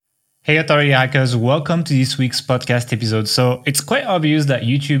Hey Authority Hackers, welcome to this week's podcast episode. So it's quite obvious that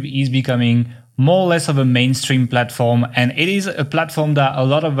YouTube is becoming more or less of a mainstream platform, and it is a platform that a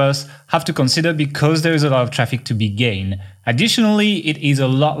lot of us have to consider because there is a lot of traffic to be gained. Additionally, it is a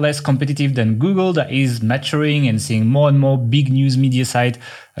lot less competitive than Google, that is maturing and seeing more and more big news media sites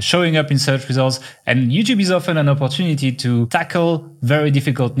showing up in search results. And YouTube is often an opportunity to tackle very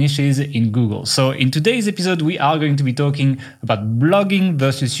difficult niches in Google. So in today's episode, we are going to be talking about blogging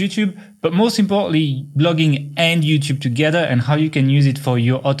versus YouTube, but most importantly, blogging and YouTube together and how you can use it for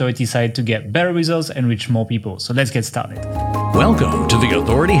your authority site to get better results and reach more people. So let's get started. Welcome to the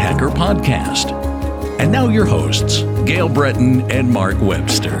Authority Hacker Podcast. And now your hosts, Gail Breton and Mark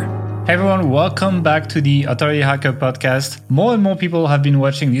Webster. Hey everyone, welcome back to the Authority Hacker Podcast. More and more people have been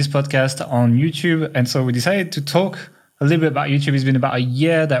watching this podcast on YouTube, and so we decided to talk a little bit about YouTube. It's been about a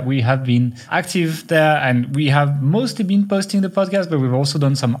year that we have been active there, and we have mostly been posting the podcast, but we've also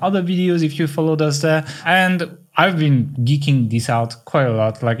done some other videos if you followed us there. And I've been geeking this out quite a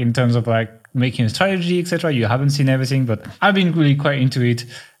lot, like in terms of like making a strategy, etc. You haven't seen everything, but I've been really quite into it.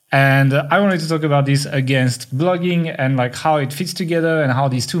 And I wanted to talk about this against blogging and like how it fits together and how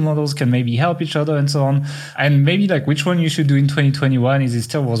these two models can maybe help each other and so on. And maybe like which one you should do in 2021. Is it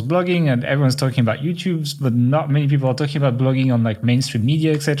still was blogging and everyone's talking about YouTube's, but not many people are talking about blogging on like mainstream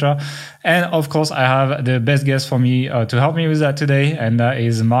media, etc. And of course, I have the best guest for me to help me with that today. And that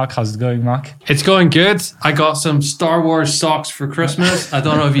is Mark. How's it going, Mark? It's going good. I got some Star Wars socks for Christmas. I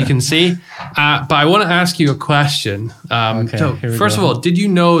don't know if you can see, but I want to ask you a question. So first of all, did you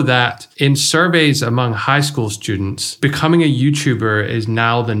know that in surveys among high school students, becoming a YouTuber is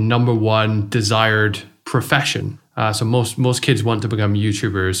now the number one desired profession? So most kids want to become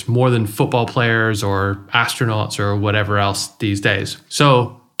YouTubers more than football players or astronauts or whatever else these days.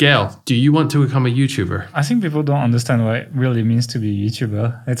 So Gail, do you want to become a YouTuber? I think people don't understand what it really means to be a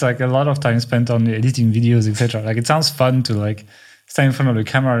YouTuber. It's like a lot of time spent on editing videos, etc. Like it sounds fun to like stand in front of the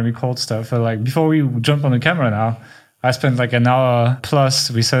camera and record stuff. But like before we jump on the camera now, I spent like an hour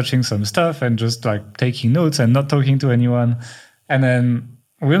plus researching some stuff and just like taking notes and not talking to anyone. And then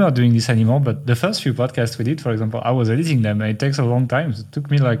we're not doing this anymore. But the first few podcasts we did, for example, I was editing them and it takes a long time. It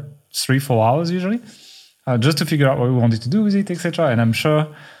took me like 3-4 hours usually just to figure out what we wanted to do with it, etc. And I'm sure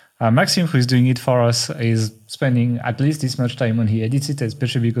Maxime, who is doing it for us, is spending at least this much time when he edits it,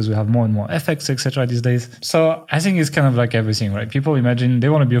 especially because we have more and more effects, etc. these days. So I think it's kind of like everything, right? People imagine they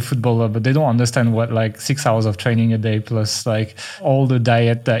want to be a footballer, but they don't understand what like 6 hours of training a day plus like all the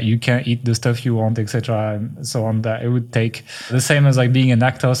diet that you can eat, the stuff you want, etc. and so on that it would take. The same as like being an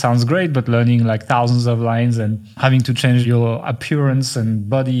actor sounds great, but learning like thousands of lines and having to change your appearance and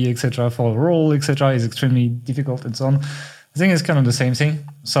body, etc. for a role, etc. is extremely difficult and so on. I think it's kind of the same thing.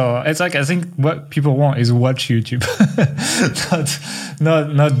 So it's like, I think what people want is watch YouTube,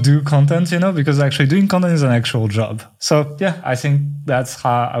 not do content, because actually doing content is an actual job. So yeah, I think that's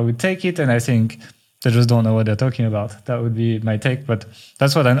how I would take it. And I think they just don't know what they're talking about. That would be my take. But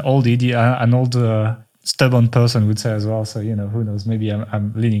that's what an old stubborn person would say as well. So, who knows? Maybe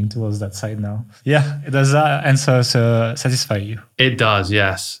I'm leaning towards that side now. Yeah. Does that answer satisfy you? It does,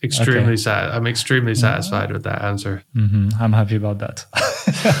 yes. Extremely sad. I'm extremely satisfied with that answer. Mm-hmm. I'm happy about that.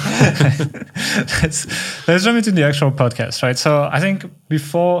 Let's jump into the actual podcast, right? So I think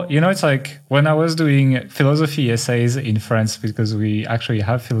before, it's like when I was doing philosophy essays in France, because we actually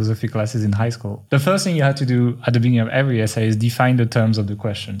have philosophy classes in high school, the first thing you had to do at the beginning of every essay is define the terms of the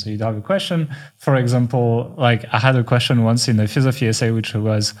question. So you'd have a question, for example, like I had a question once in a philosophy essay, which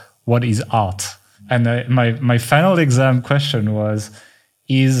was, what is art? And my final exam question was,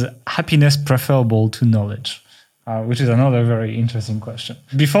 is happiness preferable to knowledge? Which is another very interesting question.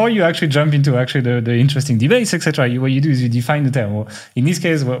 Before you actually jump into the interesting debates, etc., what you do is you define the term. Well, in this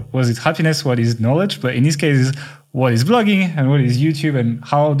case, what was it happiness? What is knowledge? But in this case, what is blogging and what is YouTube, and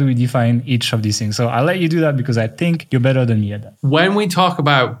how do we define each of these things? So I'll let you do that because I think you're better than me at that. When we talk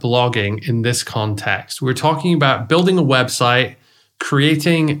about blogging in this context, we're talking about building a website,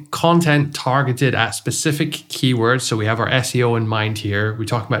 creating content targeted at specific keywords. So we have our SEO in mind here. We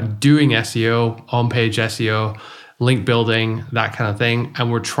talk about doing SEO, on-page SEO, link building, that kind of thing.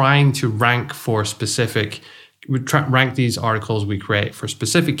 And we're trying to rank for rank these articles we create for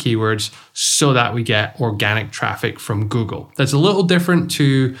specific keywords so that we get organic traffic from Google. That's a little different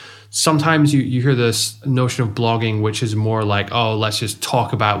to sometimes you hear this notion of blogging, which is more like, oh, let's just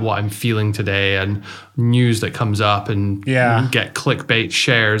talk about what I'm feeling today and news that comes up and get clickbait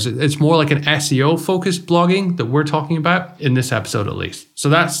shares. It's more like an SEO focused blogging that we're talking about in this episode, at least. So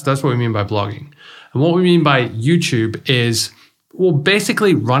that's what we mean by blogging. And what we mean by YouTube is, well,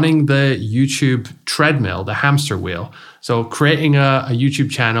 basically running the YouTube treadmill, the hamster wheel. So creating a YouTube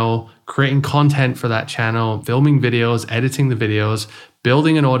channel, creating content for that channel, filming videos, editing the videos,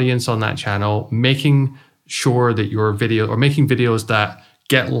 building an audience on that channel, making sure that your video or making videos that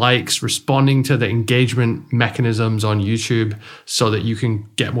get likes, responding to the engagement mechanisms on YouTube so that you can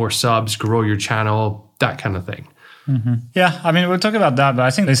get more subs, grow your channel, that kind of thing. Mm-hmm. Yeah, I mean, we'll talk about that, but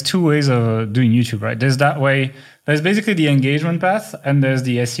I think there's two ways of doing YouTube, right? There's that way, there's basically the engagement path and there's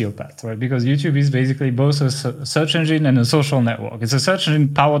the SEO path, right? Because YouTube is basically both a search engine and a social network. It's a search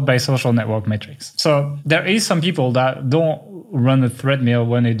engine powered by social network metrics. So there is some people that don't run a treadmill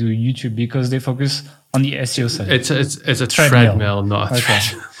when they do YouTube because they focus on the SEO side. It's a treadmill, not a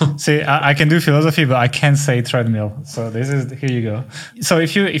treadmill. See, I can do philosophy, but I can't say treadmill. So here you go. So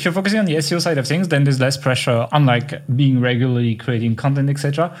if you're focusing on the SEO side of things, then there's less pressure on like being regularly creating content,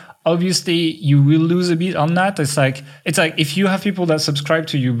 etc. Obviously, you will lose a bit on that. It's like if you have people that subscribe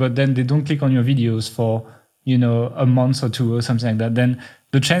to you, but then they don't click on your videos for a month or two or something like that, then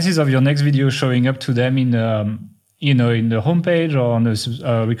the chances of your next video showing up to them in the homepage or on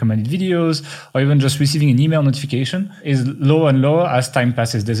the recommended videos, or even just receiving an email notification is lower and lower as time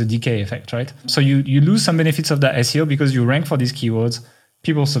passes. There's a decay effect, right? So you lose some benefits of that SEO because you rank for these keywords.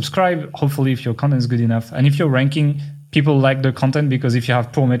 People subscribe, hopefully, if your content is good enough. And if you're ranking, people like the content because if you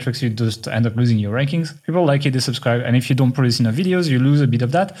have poor metrics, you just end up losing your rankings. People like it, they subscribe. And if you don't produce enough videos, you lose a bit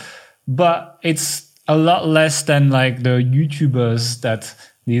of that. But it's a lot less than like the YouTubers that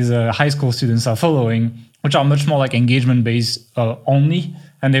these high school students are following, which are much more like engagement-based only.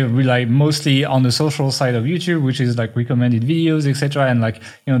 And they rely mostly on the social side of YouTube, which is like recommended videos, etc. And like,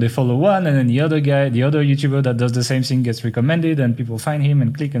 they follow one and then the other YouTuber that does the same thing gets recommended and people find him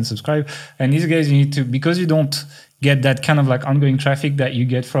and click and subscribe. And these guys, you need to, because you don't get that kind of like ongoing traffic that you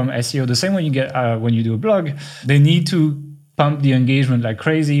get from SEO, the same way you get when you do a blog, they need to pump the engagement like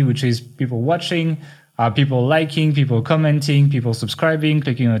crazy, which is people watching, people liking, people commenting, people subscribing,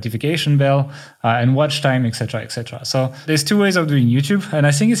 clicking the notification bell, and watch time, etc., etc. So there's two ways of doing YouTube, and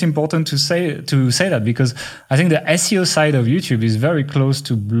I think it's important to say that because I think the SEO side of YouTube is very close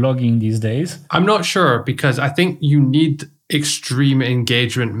to blogging these days. I'm not sure because I think you need extreme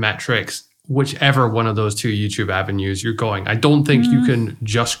engagement metrics, whichever one of those two YouTube avenues you're going. I don't think you can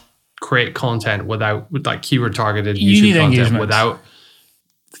just create content with like keyword targeted YouTube content engagement without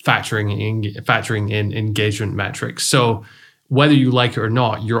factoring in engagement metrics. So whether you like it or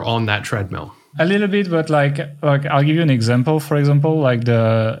not, you're on that treadmill. A little bit, but like I'll give you an example. For example, like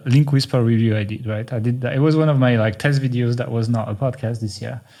the Link Whisper review I did, right? I did that. It was one of my like test videos that was not a podcast this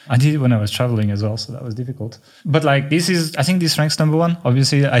year. I did it when I was traveling as well, so that was difficult. But like I think this ranks number one.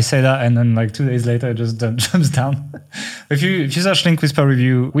 Obviously, I say that, and then like 2 days later, it just jumps down. If you search Link Whisper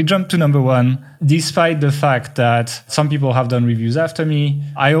review, we jumped to number one, despite the fact that some people have done reviews after me.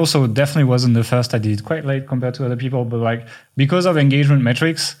 I also definitely wasn't the first. I did it quite late compared to other people, but like because of engagement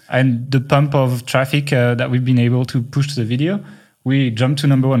metrics and the pump of traffic that we've been able to push to the video, we jumped to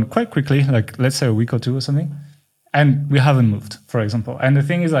number one quite quickly, like let's say a week or two or something. And we haven't moved, for example. And the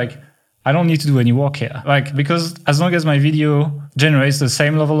thing is like, I don't need to do any work here. Like, because as long as my video generates the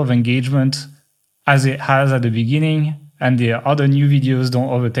same level of engagement as it has at the beginning and the other new videos don't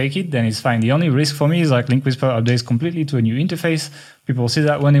overtake it, then it's fine. The only risk for me is like Link Whisper updates completely to a new interface. People see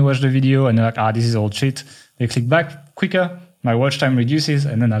that when they watch the video and they're like, this is old shit. They click back quicker, my watch time reduces,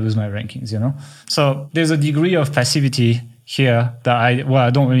 and then I lose my rankings, So there's a degree of passivity here that I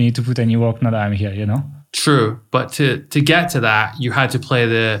don't really need to put any work now that I'm here, True, but to get to that, you had to play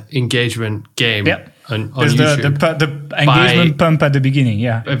the engagement game on YouTube. The engagement pump at the beginning,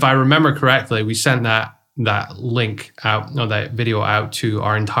 yeah. If I remember correctly, we sent that link out, that video out to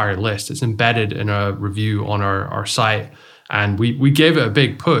our entire list. It's embedded in a review on our site, and we gave it a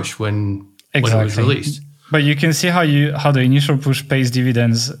big push when it was released. But you can see how the initial push pays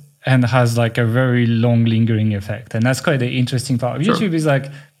dividends and has like a very long lingering effect. And that's quite the interesting part of YouTube is like,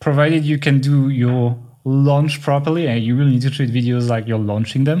 provided you can do your launch properly and you really need to treat videos like you're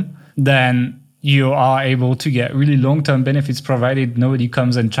launching them, then you are able to get really long-term benefits provided nobody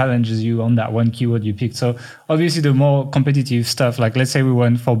comes and challenges you on that one keyword you picked. So obviously the more competitive stuff, like let's say we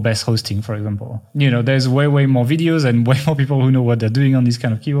went for best hosting, for example, there's way more videos and way more people who know what they're doing on these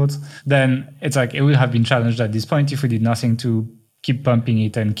kind of keywords. Then it's like, it would have been challenged at this point if we did nothing to keep pumping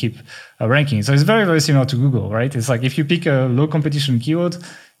it and keep ranking. So it's very, very similar to Google, right? It's like if you pick a low competition keyword,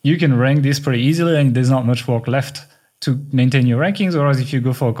 you can rank this pretty easily and there's not much work left to maintain your rankings, whereas if you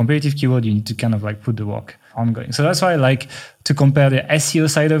go for a competitive keyword, you need to kind of like put the work ongoing. So that's why I like to compare the SEO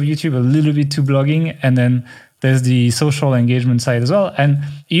side of YouTube a little bit to blogging, and then There's the social engagement side as well. And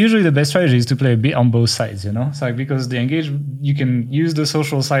usually the best strategy is to play a bit on both sides, It's like because the you can use the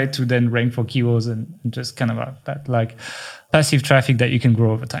social side to then rank for keywords and just kind of that like passive traffic that you can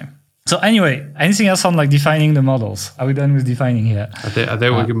grow over time. So anyway, anything else on like defining the models? Are we done with defining here? I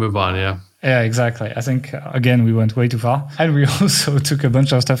think we can move on, yeah. Yeah, exactly. I think, again, we went way too far. And we also took a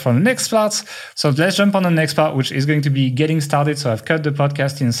bunch of stuff from the next parts. So let's jump on the next part, which is going to be getting started. So I've cut the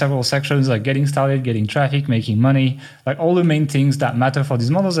podcast in several sections, like getting started, getting traffic, making money, like all the main things that matter for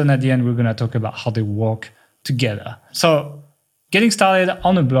these models. And at the end, we're going to talk about how they work together. So getting started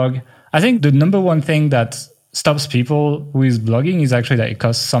on a blog, I think the number one thing that stops people with blogging is actually that it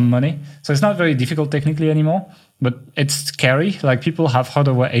costs some money. So it's not very difficult technically anymore. But it's scary. Like people have heard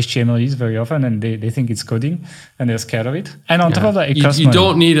of what HTML is very often and they think it's coding and they're scared of it. And on top of that, it costs money. You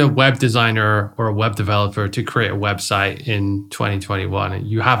don't need a web designer or a web developer to create a website in 2021.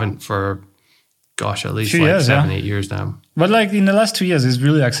 You haven't for, at least like years, 7-8 years now. But like in the last 2 years, it's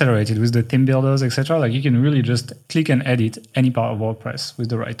really accelerated with the theme builders, etc. Like you can really just click and edit any part of WordPress with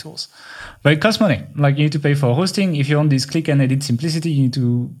the right tools. But it costs money. Like you need to pay for hosting. If you want this click and edit simplicity, you need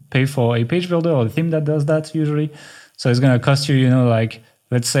to pay for a page builder or a theme that does that usually. So it's going to cost you, like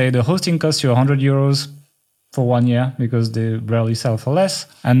let's say the hosting costs you 100 euros for 1 year because they rarely sell for less.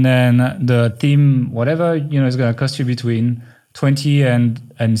 And then the theme, whatever, is going to cost you between $20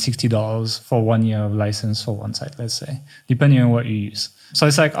 and $60 for 1 year of license for one site, let's say, depending on what you use. So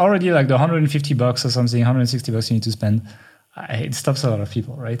it's like already like the $150 or something, $160 you need to spend. It stops a lot of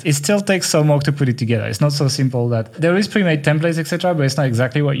people, right? It still takes some work to put it together. It's not so simple that there is pre-made templates, etc., but it's not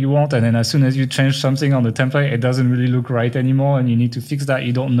exactly what you want. And then as soon as you change something on the template, it doesn't really look right anymore. And you need to fix that.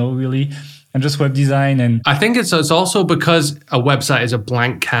 You don't know really. And just web design. And I think it's also because a website is a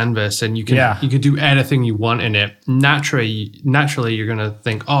blank canvas and you can do anything you want in it. Naturally, you're going to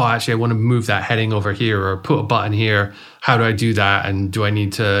think, oh, actually, I want to move that heading over here or put a button here. How do I do that? And do I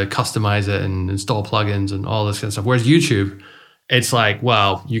need to customize it and install plugins and all this kind of stuff? Whereas YouTube, it's like,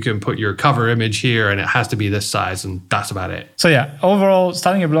 well, you can put your cover image here and it has to be this size and that's about it. So yeah, overall,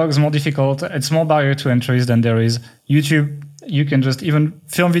 starting a blog is more difficult. It's more barrier to entries than there is YouTube. You can just even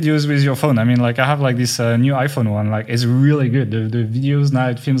film videos with your phone. I mean, like I have like this new iPhone one, like it's really good. The videos now,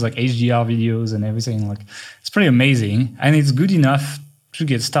 it films like HDR videos and everything. Like it's pretty amazing. And it's good enough to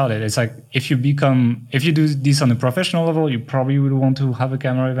get started. It's like if you do this on a professional level, you probably would want to have a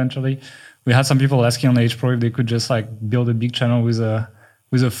camera eventually. We had some people asking on H Pro if they could just like build a big channel with a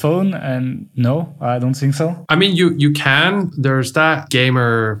phone, and no, I don't think so. I mean, you can. There's that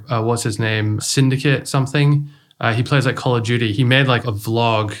gamer, what's his name? Syndicate something. He plays like Call of Duty. He made like a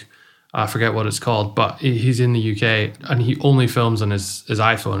vlog. I forget what it's called, but he's in the UK and he only films on his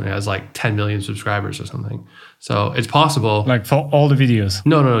iPhone. It has like 10 million subscribers or something. So it's possible. Like for all the videos?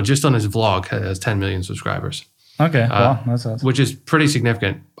 No. Just on his vlog, it has 10 million subscribers. Okay, wow, that's awesome. Which is pretty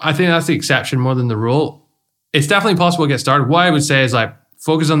significant. I think that's the exception more than the rule. It's definitely possible to get started. What I would say is like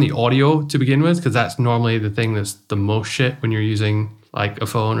focus on the audio to begin with, because that's normally the thing that's the most shit when you're using like a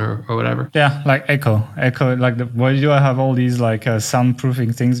phone or whatever. Yeah, like echo. Like why do I have all these like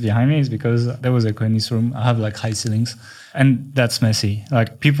soundproofing things behind me is because there was echo in this room. I have like high ceilings and that's messy.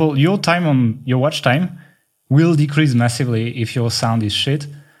 Like your watch time will decrease massively if your sound is shit.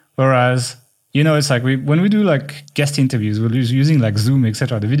 Whereas, it's like when we do like guest interviews, we're using like Zoom,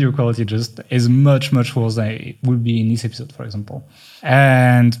 etc. The video quality just is much, much worse than it would be in this episode, for example.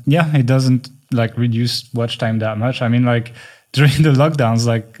 And yeah, it doesn't like reduce watch time that much. I mean, like during the lockdowns,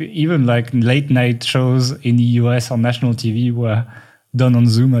 like even like late night shows in the US on national TV were done on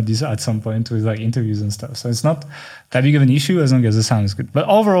Zoom at some point with like interviews and stuff. So it's not that big of an issue as long as the sound is good. But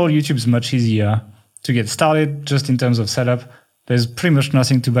overall, YouTube is much easier to get started just in terms of setup. There's pretty much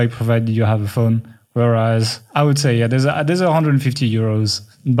nothing to buy provided you have a phone. Whereas I would say, there's a 150 euros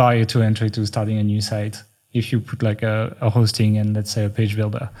barrier to entry to starting a new site if you put like a hosting and let's say a page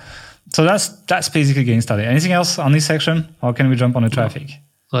builder. So that's basically getting started. Anything else on this section, or can we jump on the traffic?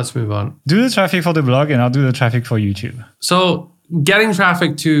 Let's move on. Do the traffic for the blog, and I'll do the traffic for YouTube. So getting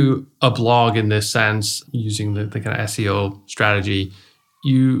traffic to a blog in this sense, using the kind of SEO strategy,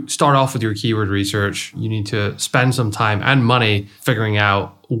 you start off with your keyword research. You need to spend some time and money figuring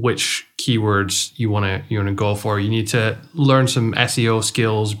out which keywords you want to go for. You need to learn some SEO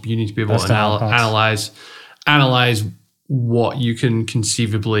skills. You need to be able to analyze what you can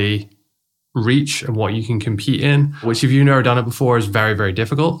conceivably reach and what you can compete in, which if you've never done it before is very, very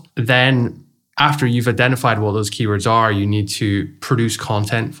difficult. Then after you've identified what those keywords are, you need to produce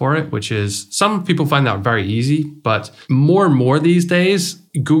content for it, which is, some people find that very easy, but more and more these days,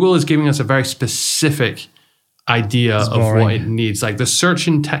 Google is giving us a very specific idea of what it needs. Like the search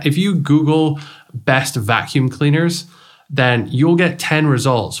intent, if you Google best vacuum cleaners, then you'll get 10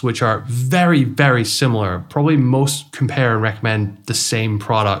 results, which are very, very similar. Probably most compare and recommend the same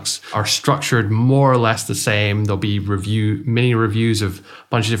products, are structured more or less the same. There'll be mini reviews of a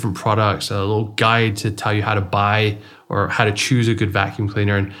bunch of different products, a little guide to tell you how to buy or how to choose a good vacuum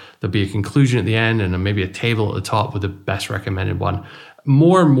cleaner. And there'll be a conclusion at the end and maybe a table at the top with the best recommended one.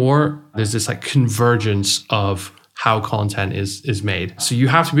 More and more, there's this like convergence of how content is made. So you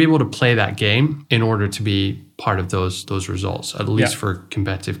have to be able to play that game in order to be part of those results, at least for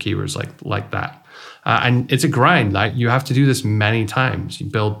competitive keywords like that. And it's a grind. Like you have to do this many times. You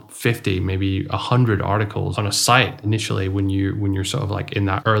build 50, maybe 100 articles on a site initially when you're sort of like in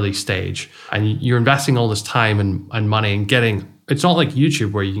that early stage, and you're investing all this time and money and getting. It's not like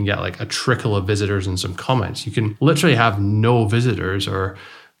YouTube where you can get like a trickle of visitors and some comments. You can literally have no visitors or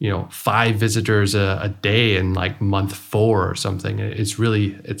 5 visitors a day in like month 4 or something.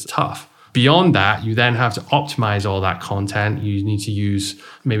 It's tough. Beyond that, you then have to optimize all that content. You need to use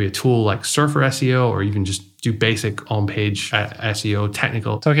maybe a tool like SurferSEO or even just do basic on-page SEO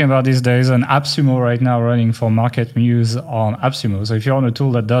technical. Talking about this, there is an Appsumo right now running for MarketMuse on Appsumo. So if you're on a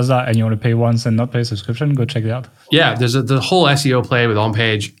tool that does that and you want to pay once and not pay a subscription, go check it out. Yeah, there's the whole SEO play with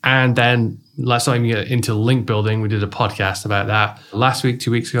on-page. And then let's not even get into link building. We did a podcast about that last week,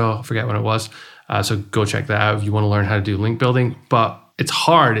 2 weeks ago. I forget when it was. So go check that out if you want to learn how to do link building. But it's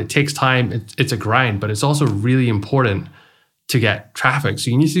hard. It takes time. It's a grind, but it's also really important to get traffic.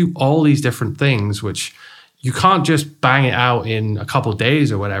 So you need to do all these different things, which you can't just bang it out in a couple of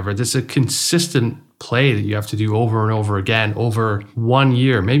days or whatever. This is a consistent play that you have to do over and over again over 1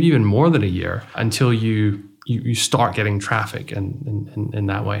 year, maybe even more than a year, until you start getting traffic and in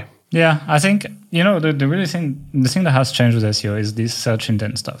that way. Yeah, I think, the thing that has changed with SEO is this search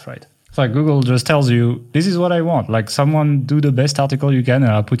intent stuff, right? It's like Google just tells you, this is what I want. Like someone do the best article you can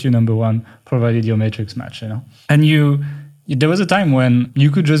and I'll put you number 1, provided your metrics match, And there was a time when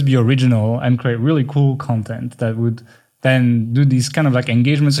you could just be original and create really cool content that would then do this kind of like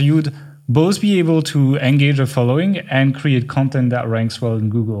engagement. So you would both be able to engage a following and create content that ranks well in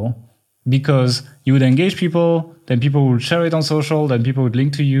Google, because you would engage people, then people would share it on social, then people would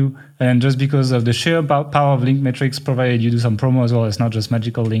link to you. And just because of the sheer power of link metrics, provided you do some promo as well, it's not just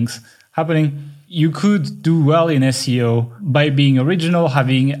magical links happening, you could do well in SEO by being original,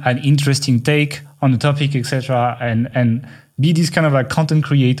 having an interesting take on the topic, etc., and be this kind of like content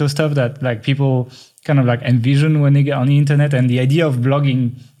creator stuff that like people kind of like envision when they get on the internet. And the idea of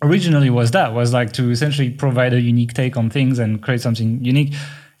blogging originally was like to essentially provide a unique take on things and create something unique.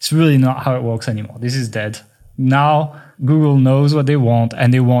 It's really not how it works anymore. This is dead. Now Google knows what they want,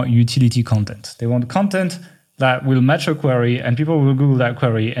 and they want utility content. They want content that will match a query, and people will Google that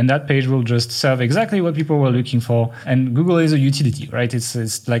query, and that page will just serve exactly what people were looking for. And Google is a utility, right?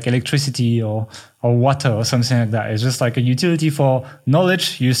 It's like electricity or water or something like that. It's just like a utility for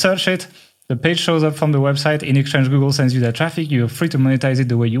knowledge. You search it, the page shows up from the website. In exchange, Google sends you that traffic. You're free to monetize it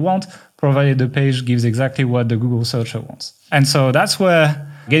the way you want, provided the page gives exactly what the Google searcher wants. And so that's where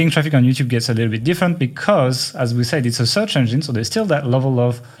getting traffic on YouTube gets a little bit different, because, as we said, it's a search engine, so there's still that level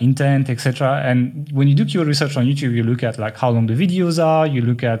of intent, etc. And when you do keyword research on YouTube, you look at like how long the videos are, you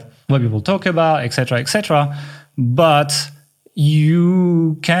look at what people talk about, etc., etc. But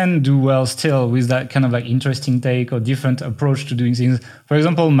you can do well still with that kind of like interesting take or different approach to doing things. For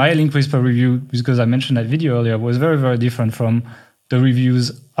example, my link whisper review, because I mentioned that video earlier, was very, very different from the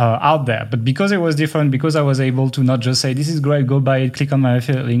reviews out there. But because it was different, because I was able to not just say, this is great, go buy it, click on my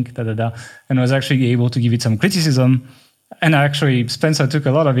affiliate link, and I was actually able to give it some criticism. And actually, Spencer took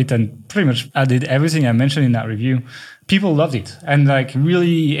a lot of it and pretty much added everything I mentioned in that review. People loved it. And like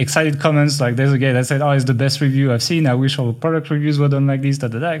really excited comments, like there's a guy that said, it's the best review I've seen. I wish all product reviews were done like this,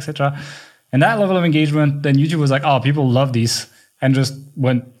 etc. And that level of engagement, then YouTube was like, people love this, and just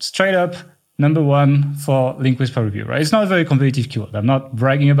went straight up number 1 for link whisper review, right? It's not a very competitive keyword. I'm not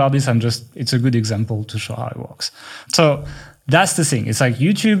bragging about this. It's a good example to show how it works. So that's the thing. It's like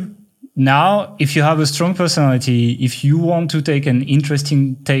YouTube now, if you have a strong personality, if you want to take an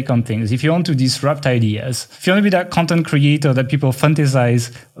interesting take on things, if you want to disrupt ideas, if you want to be that content creator that people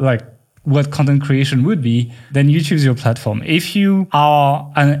fantasize like what content creation would be, then YouTube's your platform. If you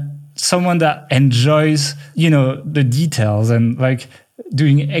are someone that enjoys, the details and like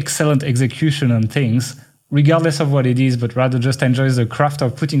doing excellent execution on things, regardless of what it is, but rather just enjoys the craft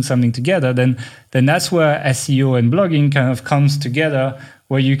of putting something together, then that's where SEO and blogging kind of comes together,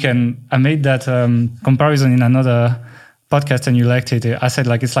 where you can, I made that comparison in another podcast and you liked it. I said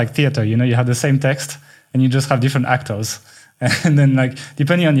like, it's like theater, you have the same text and you just have different actors. And then like,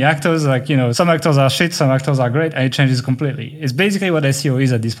 depending on the actors, like, some actors are shit, some actors are great, and it changes completely. It's basically what SEO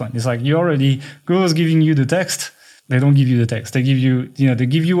is at this point. It's like Google's giving you the text. They don't give you the text. They give you, they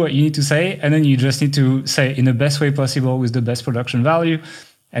give you what you need to say, and then you just need to say in the best way possible with the best production value.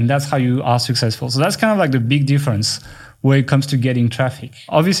 And that's how you are successful. So that's kind of like the big difference when it comes to getting traffic.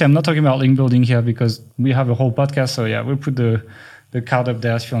 Obviously, I'm not talking about link building here because we have a whole podcast. So yeah, we'll put the card up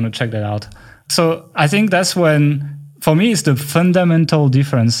there if you want to check that out. So I think that's when, for me, it's the fundamental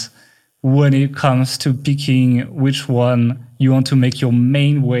difference when it comes to picking which one you want to make your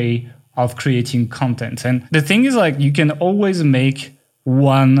main way of creating content. And the thing is, like, you can always make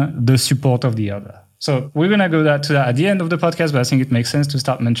one the support of the other. So we're going to go to that at the end of the podcast, but I think it makes sense to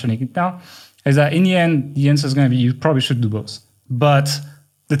start mentioning it now, is that in the end, the answer is going to be you probably should do both. But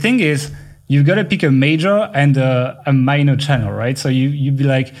the thing is, you've got to pick a major and a minor channel, right? So you'd be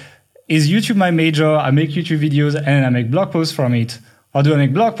like, is YouTube my major? I make YouTube videos and I make blog posts from it. Or do I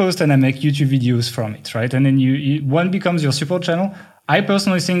make blog posts and I make YouTube videos from it, right? And then one becomes your support channel. I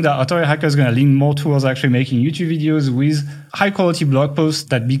personally think that Authority Hacker is going to lean more towards actually making YouTube videos with high quality blog posts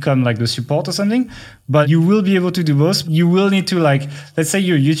that become like the support or something. But you will be able to do both. You will need to, like, let's say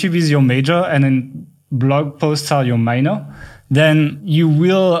your YouTube is your major and then blog posts are your minor. Then you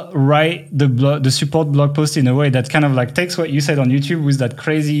will write the support blog post in a way that kind of like takes what you said on YouTube with that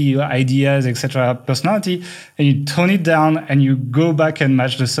crazy ideas, etc. personality, and you tone it down and you go back and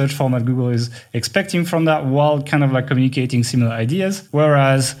match the search format Google is expecting from that while kind of like communicating similar ideas.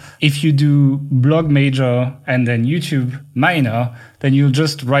 Whereas if you do blog major and then YouTube minor, then you'll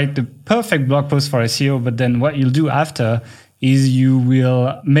just write the perfect blog post for SEO. But then what you'll do after is you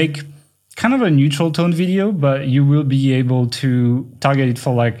will make kind of a neutral tone video, but you will be able to target it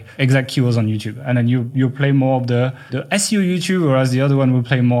for like exact keywords on YouTube. And then you'll play more of the SEO YouTube, whereas the other one will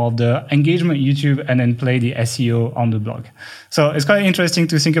play more of the engagement YouTube and then play the SEO on the blog. So it's quite interesting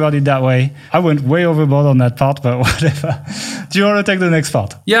to think about it that way. I went way overboard on that part, but whatever. Do you want to take the next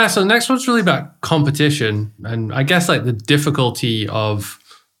part? Yeah, so the next one's really about competition. And I guess like the difficulty of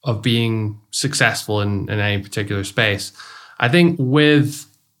being successful in any particular space. I think with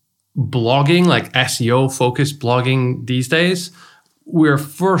blogging, like SEO focused blogging these days, we're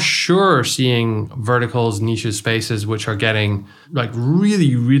for sure seeing verticals, niches, spaces which are getting like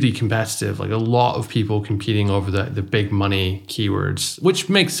really, really competitive. Like a lot of people competing over the big money keywords, which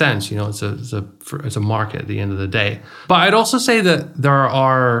makes sense. It's a market at the end of the day. But I'd also say that there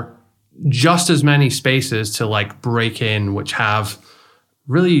are just as many spaces to like break in, which have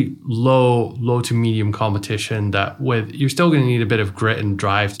really low to medium competition that you're still going to need a bit of grit and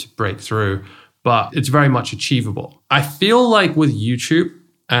drive to break through, but it's very much achievable. I feel like with YouTube,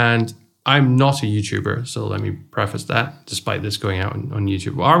 and I'm not a YouTuber, so let me preface that, despite this going out on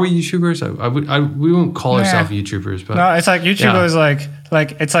YouTube. Are we YouTubers? We won't call ourselves YouTubers, but no, it's like YouTuber is like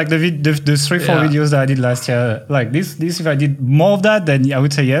it's like the 3-4 videos that I did last year. Like this, if I did more of that, then I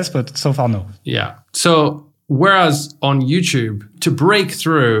would say yes, but so far no. Yeah. So whereas on YouTube, to break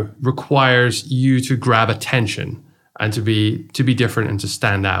through requires you to grab attention and to be different and to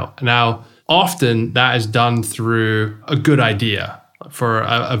stand out. Now, often that is done through a good idea for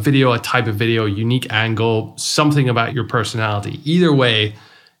a video, a type of video, unique angle, something about your personality. Either way,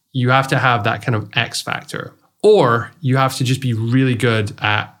 you have to have that kind of X factor, or you have to just be really good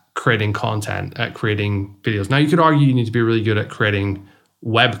at creating content, at creating videos. Now, you could argue you need to be really good at creating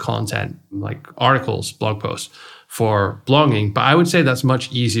web content, like articles, blog posts for blogging. But I would say that's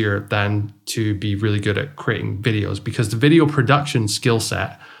much easier than to be really good at creating videos, because the video production skill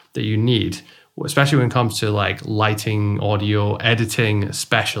set that you need, especially when it comes to like lighting, audio, editing,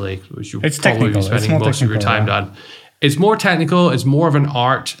 especially, which you'll probably be spending most of your time on. It's more technical, it's more of an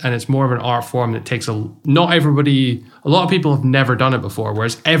art, and it's more of an art form that takes a lot of people have never done it before,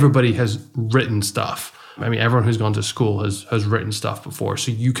 whereas everybody has written stuff. I mean, everyone who's gone to school has written stuff before.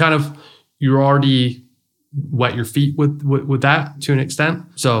 So you're already wet your feet with that to an extent.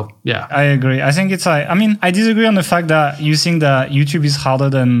 So yeah. I agree. I think it's like, I mean, I disagree on the fact that you think that YouTube is harder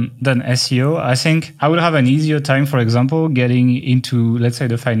than SEO. I think I would have an easier time, for example, getting into, let's say,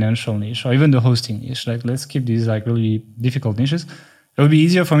 the financial niche or even the hosting niche. Like, let's keep these like really difficult niches. It would be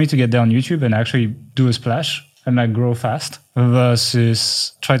easier for me to get there on YouTube and actually do a splash and like grow fast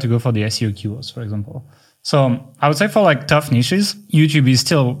versus try to go for the SEO keywords, for example. So I would say for like tough niches, YouTube is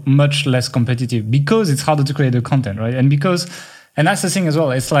still much less competitive because it's harder to create the content, right? And that's the thing as well.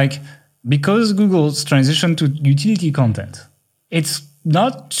 It's like, because Google's transition to utility content, it's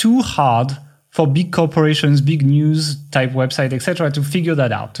not too hard for big corporations, big news type website, etc., to figure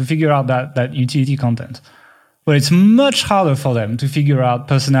that out, to figure out that utility content. But it's much harder for them to figure out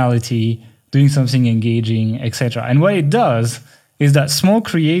personality, doing something engaging, etc. And what it does is that small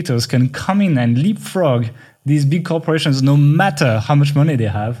creators can come in and leapfrog these big corporations no matter how much money they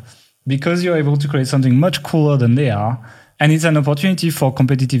have, because you're able to create something much cooler than they are. And it's an opportunity for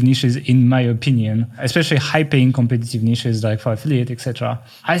competitive niches, in my opinion, especially high-paying competitive niches like for affiliate, etc.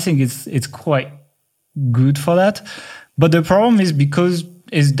 I think it's quite good for that. But the problem is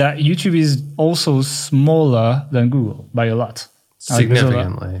that YouTube is also smaller than Google by a lot.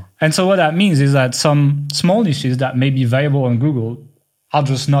 Significantly. And so what that means is that some small niches that may be viable on Google are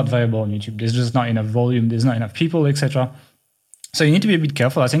just not viable on YouTube. There's just not enough volume, there's not enough people, etc. So you need to be a bit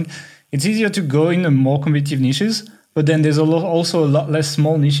careful. I think it's easier to go in the more competitive niches, but then there's also a lot less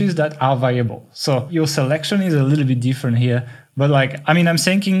small niches that are viable. So your selection is a little bit different here. But I'm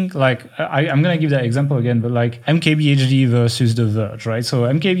thinking I'm going to give that example again, but like MKBHD versus The Verge, right? So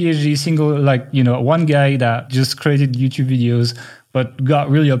MKBHD one guy that just created YouTube videos, but got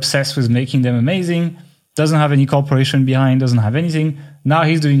really obsessed with making them amazing, doesn't have any corporation behind, doesn't have anything. Now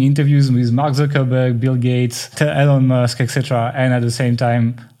he's doing interviews with Mark Zuckerberg, Bill Gates, Elon Musk, etc. And at the same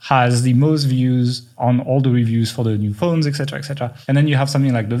time has the most views on all the reviews for the new phones, etc., etc. And then you have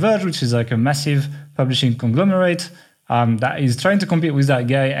something like The Verge, which is like a massive publishing conglomerate that is trying to compete with that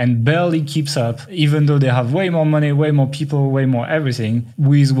guy and barely keeps up, even though they have way more money, way more people, way more everything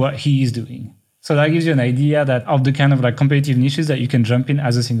with what he is doing. So that gives you an idea of the kind of like competitive niches that you can jump in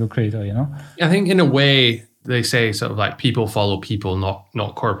as a single creator, you know? I think in a way, they say sort of like people follow people,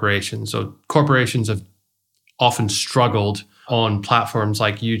 not corporations. So corporations have often struggled on platforms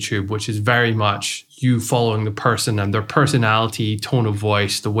like YouTube, which is very much you following the person and their personality, tone of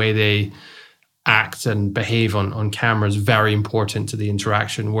voice, the way they act and behave on camera is very important to the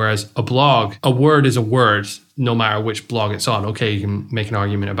interaction. Whereas a blog, a word is a word, no matter which blog it's on. Okay, you can make an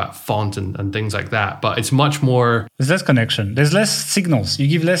argument about font and things like that, but it's much more... There's less connection. There's less signals. You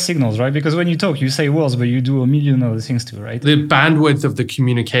give less signals, right? Because when you talk, you say words, but you do a million other things too, right? The bandwidth of the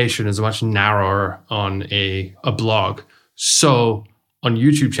communication is much narrower on a blog. So on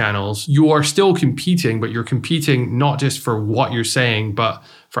YouTube channels, you are still competing, but you're competing not just for what you're saying, but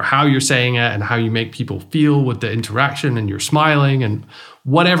for how you're saying it and how you make people feel with the interaction, and you're smiling and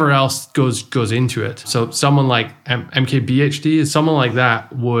whatever else goes into it. So someone like MKBHD, someone like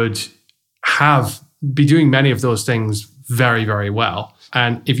that would be doing many of those things very, very well.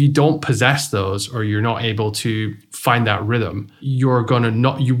 And if you don't possess those, or you're not able to find that rhythm, you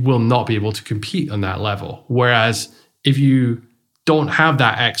will not be able to compete on that level. Whereas if you don't have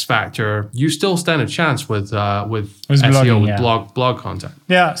that X factor, you still stand a chance with SEO, blogging, with blog content.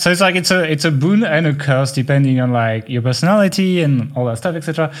 Yeah, so it's a boon and a curse depending on like your personality and all that stuff,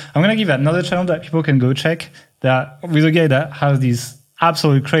 etc. I'm gonna give another channel that people can go check, that with a guy that has this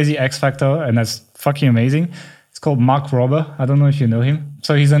absolute crazy X factor, and that's fucking amazing. It's called Mark Rober. I don't know if you know him.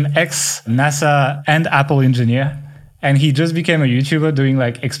 So he's an ex-NASA and Apple engineer. And he just became a YouTuber doing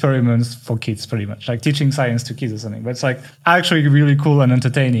like experiments for kids, pretty much, like teaching science to kids or something. But it's like actually really cool and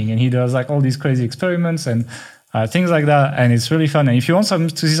entertaining. And he does like all these crazy experiments and things like that. And it's really fun. And if you want to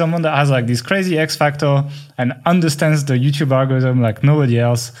see someone that has like this crazy X factor and understands the YouTube algorithm like nobody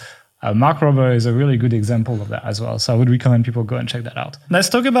else, Mark Rober is a really good example of that as well. So I would recommend people go and check that out. Let's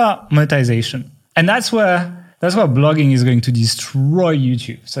talk about monetization. And that's where blogging is going to destroy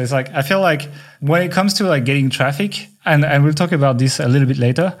YouTube. So it's like, I feel like when it comes to like getting traffic, and we'll talk about this a little bit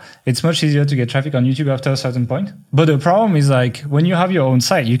later, it's much easier to get traffic on YouTube after a certain point. But the problem is like when you have your own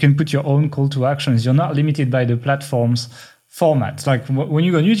site, you can put your own call to actions. You're not limited by the platform's format. Like when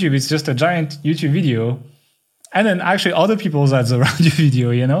you go on YouTube, it's just a giant YouTube video, and then actually other people's ads around your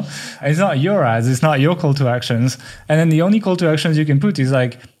video, you know? It's not your ads, it's not your call to actions. And then the only call to actions you can put is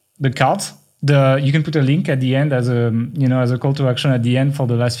like the cards. You can put a link at the end as a call to action at the end for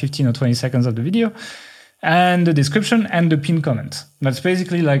the last 15 or 20 seconds of the video, and the description and the pinned comment. That's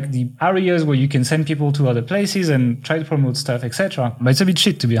basically like the areas where you can send people to other places and try to promote stuff, etc. But it's a bit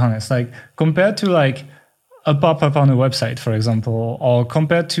shit, to be honest. Like compared to like a pop-up on a website, for example, or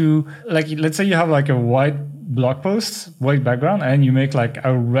compared to like, let's say you have like a white blog post, white background, and you make like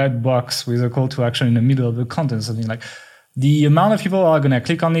a red box with a call to action in the middle of the content, something like. The amount of people who are going to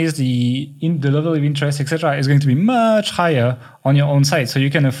click on this, the level of interest, etc., is going to be much higher on your own site. So you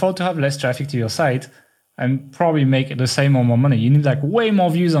can afford to have less traffic to your site and probably make the same or more money. You need like way more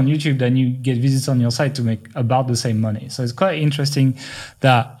views on YouTube than you get visits on your site to make about the same money. So it's quite interesting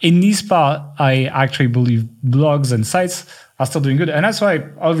that in this part, I actually believe blogs and sites are still doing good. And that's why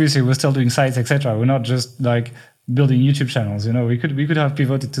obviously we're still doing sites, etc. We're not just like building YouTube channels. You know, we could have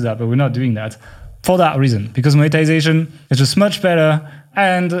pivoted to that, but we're not doing that. For that reason, because monetization is just much better,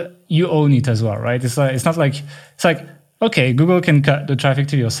 and you own it as well, right? It's like okay, Google can cut the traffic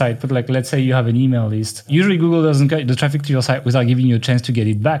to your site, but like, let's say you have an email list. Usually Google doesn't cut the traffic to your site without giving you a chance to get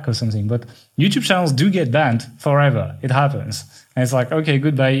it back or something. But YouTube channels do get banned forever. It happens. And it's like, okay,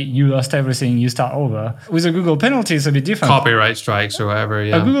 goodbye. You lost everything. You start over. With a Google penalty, it's a bit different. Copyright strikes or whatever.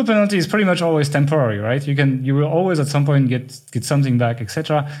 Yeah. A Google penalty is pretty much always temporary, right? You will always at some point get something back,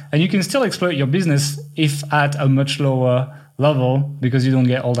 etc. And you can still exploit your business if at a much lower level, because you don't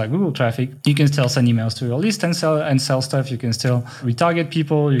get all that Google traffic. You can still send emails to your list and sell stuff. You can still retarget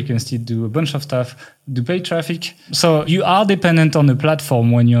people. You can still do a bunch of stuff, do paid traffic. So you are dependent on the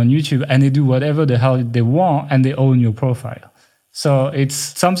platform when you're on YouTube, and they do whatever the hell they want, and they own your profile. So it's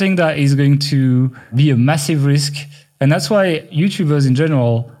something that is going to be a massive risk. And that's why YouTubers in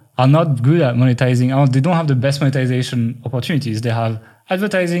general are not good at monetizing. Or they don't have the best monetization opportunities. They have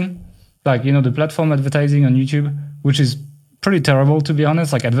advertising, like, the platform advertising on YouTube, which is pretty terrible, to be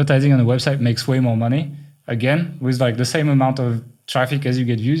honest. Like, advertising on a website makes way more money. Again, with like the same amount of traffic as you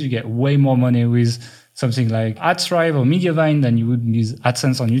get views, you get way more money with something like AdThrive or Mediavine than you would use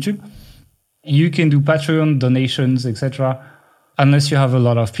AdSense on YouTube. You can do Patreon donations, etc. Unless you have a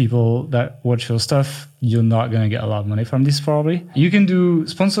lot of people that watch your stuff, you're not going to get a lot of money from this probably. You can do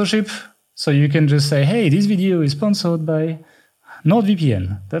sponsorship. So you can just say, hey, this video is sponsored by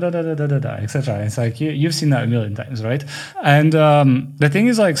NordVPN, etc. It's like you've seen that a million times, right? And the thing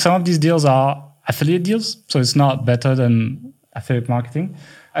is, like, some of these deals are affiliate deals, so it's not better than affiliate marketing.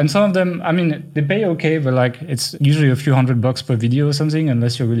 And some of them, I mean, they pay okay, but like it's usually a few $100 per video or something,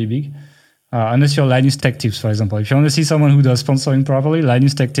 unless you're really big. Unless you're Linus Tech Tips, for example. If you want to see someone who does sponsoring properly,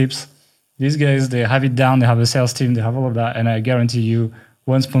 Linus Tech Tips, these guys, they have it down, they have a sales team, they have all of that, and I guarantee you,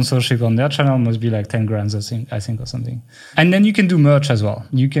 one sponsorship on their channel must be like 10 grand, I think, or something. And then you can do merch as well.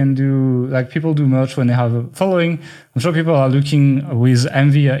 You can do, like, people do merch when they have a following. I'm sure people are looking with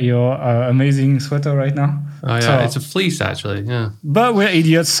envy at your amazing sweater right now. Oh, yeah, it's a fleece, actually, yeah. But we're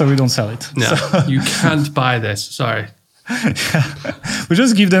idiots, so we don't sell it. No, so. You can't buy this, sorry. Yeah. We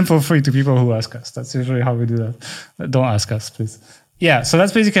just give them for free to people who ask us. That's usually how we do that. Don't ask us, please. Yeah, so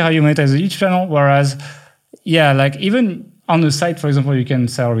that's basically how you monetize a YouTube channel. Whereas, yeah, like even on the site, for example, you can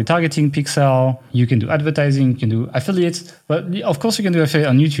sell retargeting, pixel, you can do advertising, you can do affiliates. But of course, you can do affiliate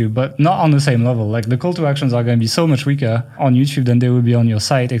on YouTube, but not on the same level. Like the call to actions are going to be so much weaker on YouTube than they will be on your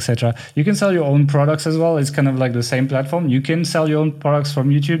site, etc. You can sell your own products as well. It's kind of like the same platform. You can sell your own products from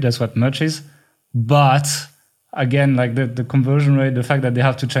YouTube. That's what merch is. But again, like the conversion rate, the fact that they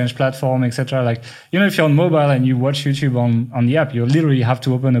have to change platform, etc. Like, if you're on mobile and you watch YouTube on the app, you literally have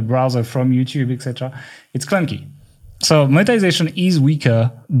to open a browser from YouTube, etc. It's clunky. So monetization is weaker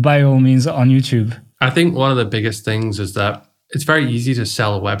by all means on YouTube. I think one of the biggest things is that it's very easy to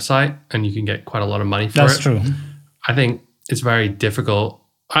sell a website and you can get quite a lot of money for it. That's true. I think it's very difficult.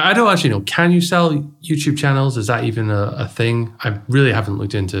 I don't actually know. Can you sell YouTube channels? Is that even a thing? I really haven't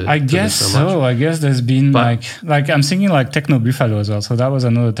looked into I guess so. I guess there's been like I'm thinking like Techno Buffalo as well. So that was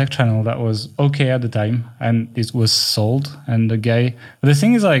another tech channel that was okay at the time and it was sold. And the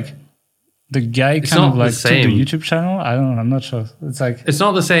thing is like, the guy kind of like took the YouTube channel. I don't know. I'm not sure. It's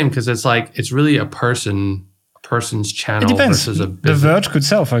not the same because it's really a person's channel. It depends. Versus a business. The Verge could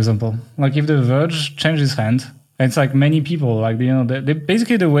sell, for example. Like if the Verge changes hand, it's like many people, like, they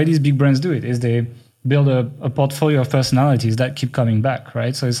basically the way these big brands do it is they build a portfolio of personalities that keep coming back,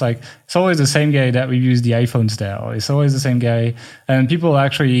 right? So it's like, it's always the same guy that reviews the iPhones there, or it's always the same guy. And people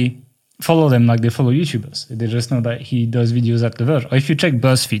actually follow them like they follow YouTubers. They just know that he does videos at The Verge. Or if you check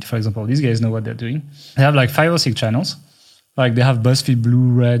BuzzFeed, for example, these guys know what they're doing. They have like 5 or 6 channels. Like they have BuzzFeed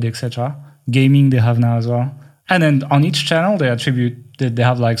Blue, Red, etc. Gaming they have now as well. And then on each channel, they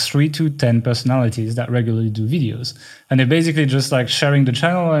have like 3 to 10 personalities that regularly do videos. And they're basically just like sharing the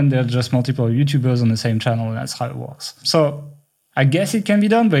channel and they're just multiple YouTubers on the same channel. And that's how it works. So I guess it can be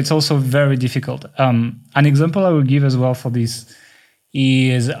done, but it's also very difficult. An example I will give as well for this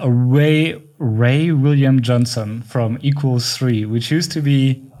is Ray William Johnson from Equals3, which used to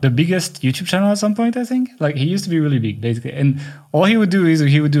be the biggest YouTube channel at some point, I think. Like he used to be really big, basically. And all he would do is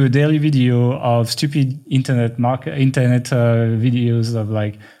he would do a daily video of stupid internet videos of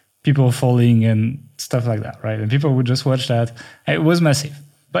like people falling and stuff like that, right? And people would just watch that. And it was massive.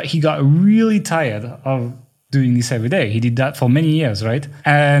 But he got really tired of doing this every day. He did that for many years, right?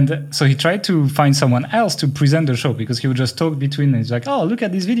 And so he tried to find someone else to present the show because he would just talk between and he's like, oh, look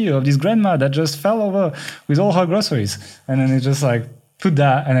at this video of this grandma that just fell over with all her groceries. And then he just like put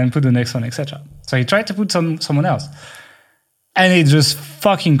that and then put the next one, etc. So he tried to put someone else. And it just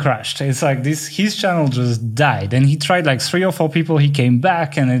fucking crashed. It's like his channel just died. And he tried like 3 or 4 people, he came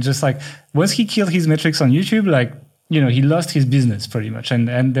back and it just like, once he killed his metrics on YouTube, like he lost his business pretty much,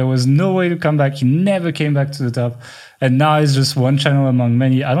 and there was no way to come back. He never came back to the top, and now it's just one channel among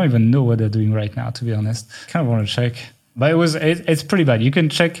many. I don't even know what they're doing right now, to be honest. Kind of want to check, but it's pretty bad. You can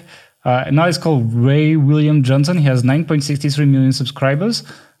check. Now it's called Ray William Johnson. He has 9.63 million subscribers,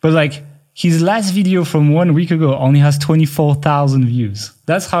 but like his last video from 1 week ago only has 24,000 views.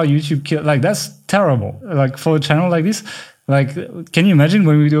 That's how YouTube like that's terrible. Like for a channel like this. Like, can you imagine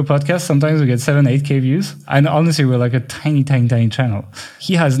when we do a podcast, sometimes we get 7-8K views? And honestly, we're like a tiny channel.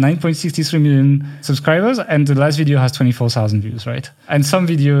 He has 9.63 million subscribers and the last video has 24,000 views, right? And some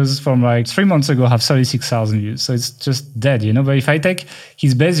videos from like 3 months ago have 36,000 views. So it's just dead, But if I take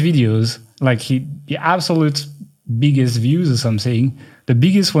his best videos, like the absolute biggest views or something, the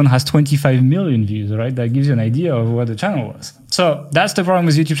biggest one has 25 million views, right? That gives you an idea of what the channel was. So that's the problem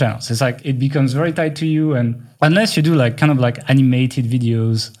with YouTube channels. It's like it becomes very tied to you, and unless you do like kind of like animated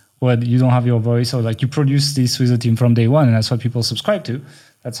videos where you don't have your voice, or like you produce this with a team from day one and that's what people subscribe to,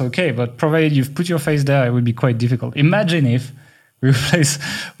 that's okay. But provided you've put your face there, it would be quite difficult. Imagine if we replace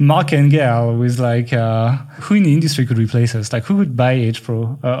Mark and Gail with like, who in the industry could replace us? Like who would buy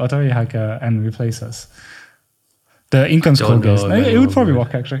HPro, Authority Hacker, and replace us? The income score guys. It would probably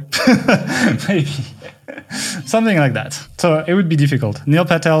work, actually. Maybe. Something like that. So it would be difficult. Neil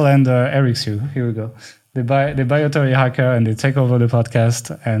Patel and Eric Sue, here we go. They buy Authority Hacker and they take over the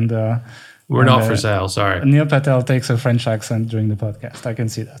podcast. And we're not for sale, sorry. Neil Patel takes a French accent during the podcast. I can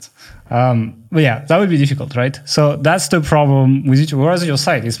see that. But yeah, that would be difficult, right? So that's the problem with YouTube. Whereas your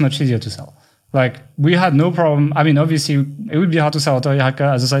site, it's much easier to sell. Like we had no problem. I mean, obviously, it would be hard to sell Authority Hacker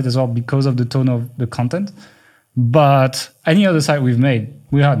as a site as well because of the tone of the content. But any other site we've made,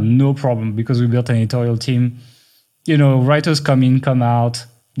 we had no problem because we built an editorial team. Writers come in, come out,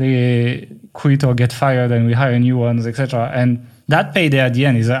 they quit or get fired, and we hire new ones, etc. And that payday at the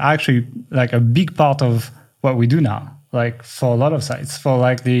end is actually like a big part of what we do now. Like for a lot of sites, for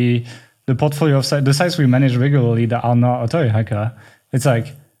like the portfolio of sites, the sites we manage regularly that are not Authority Hacker, it's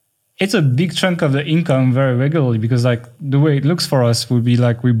like it's a big chunk of the income very regularly because like the way it looks for us would be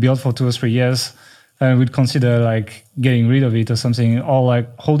like we build for 2 or 3 years. And we'd consider like getting rid of it or something, or like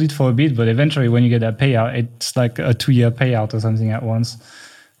hold it for a bit. But eventually when you get that payout, it's like a 2-year payout or something at once.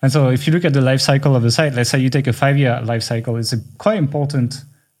 And so if you look at the life cycle of the site, let's say you take a 5-year life cycle, it's a quite important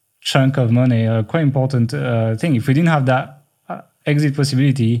chunk of money, a quite important thing. If we didn't have that exit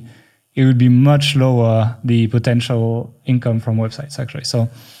possibility, it would be much lower, the potential income from websites actually. So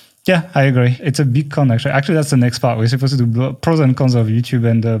yeah, I agree. It's a big con, actually. Actually, that's the next part. We're supposed to do pros and cons of YouTube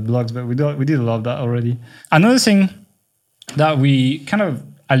and blogs, but we did a lot of that already. Another thing that we kind of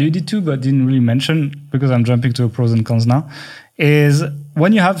alluded to but didn't really mention, because I'm jumping to pros and cons now, is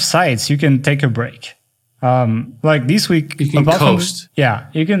when you have sites, you can take a break. Like this week, you can coast.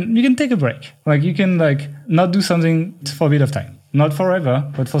 You can take a break. Like you can like not do something for a bit of time, not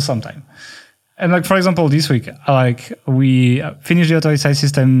forever, but for some time. And like, for example, this week, like we finished the Authority Site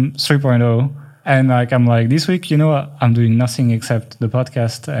System 3.0. And like, I'm like, this week, I'm doing nothing except the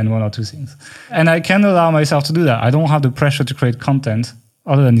podcast and 1 or 2 things. And I can allow myself to do that. I don't have the pressure to create content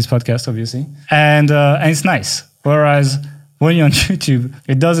other than this podcast, obviously. And it's nice. Whereas when you're on YouTube,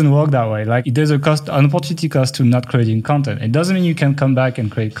 it doesn't work that way. Like there's an opportunity cost to not creating content. It doesn't mean you can come back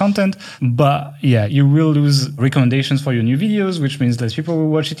and create content, but yeah, you will lose recommendations for your new videos, which means less people will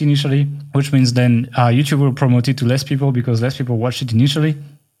watch it initially, which means then YouTube will promote it to less people because less people watch it initially.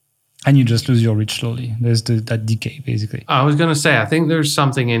 And you just lose your reach slowly. There's that decay, basically. I was going to say, I think there's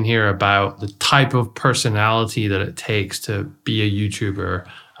something in here about the type of personality that it takes to be a YouTuber,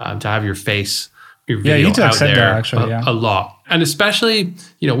 to have your face, your video you need to out accept there that, actually, a lot. And especially,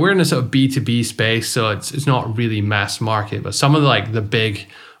 we're in a sort of B2B space, so it's not really mass market, but some of the big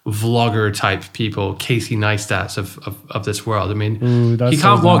vlogger type people, Casey Neistats of this world. I mean, he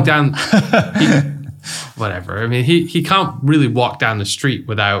can't walk down, whatever. I mean, he can't really walk down the street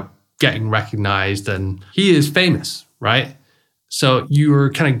without getting recognized, and he is famous, right? So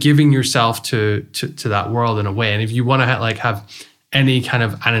you're kind of giving yourself to that world in a way. And if you want to have any kind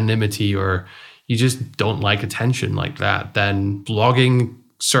of anonymity, or you just don't like attention like that, then blogging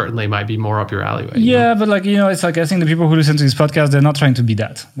certainly might be more up your alleyway. Yeah, but it's like, I think the people who listen to this podcast, they're not trying to be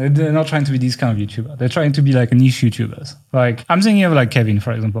that. They're not trying to be this kind of YouTuber. They're trying to be like niche YouTubers. Like I'm thinking of like Kevin,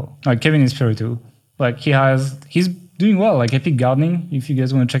 for example. Like Kevin is Spiritu. Like he's doing well, like Epic Gardening, if you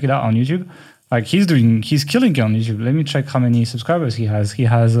guys want to check it out on YouTube. Like he's killing it on YouTube. Let me check how many subscribers he has. He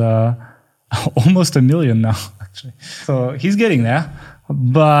has almost 1 million now, actually. So he's getting there,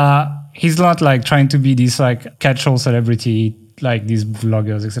 but he's not like trying to be this like catch-all celebrity like these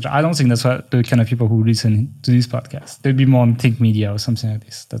vloggers, etc. I don't think that's what the kind of people who listen to this podcast. They'd be more on Think Media or something like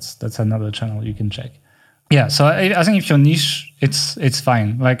this. That's another channel you can check. Yeah, so I think if you're niche, it's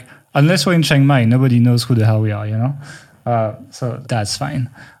fine. Like, unless we're in Chiang Mai, nobody knows who the hell we are, you know? So that's fine.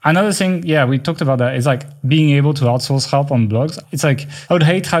 Another thing, we talked about that, is like being able to outsource help on blogs. It's like, I would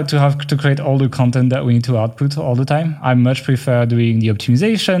hate to have to create all the content that we need to output all the time. I much prefer doing the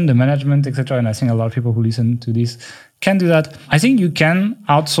optimization, the management, etc. And I think a lot of people who listen to this can do that. I think you can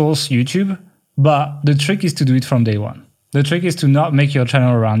outsource YouTube, but the trick is to do it from day one. The trick is to not make your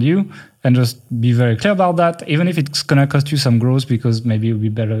channel around you, and just be very clear about that, even if it's going to cost you some growth, because maybe it would be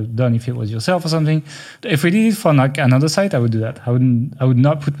better done if it was yourself or something. If we did it for like another site, I would do that. I would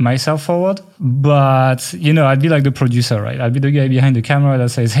not put myself forward, but I'd be like the producer, right? I'd be the guy behind the camera that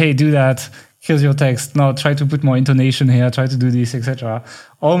says, hey, do that. Here's your text. No, try to put more intonation here. Try to do this, etc.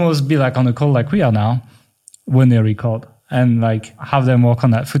 Almost be like on a call like we are now when they record, and like have them work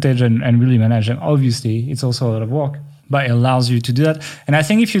on that footage and really manage them. Obviously, it's also a lot of work, but it allows you to do that. And I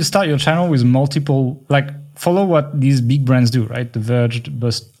think if you start your channel with multiple, like follow what these big brands do, right? The Verge,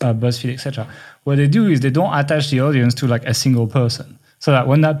 BuzzFeed, etc. What they do is they don't attach the audience to like a single person, so that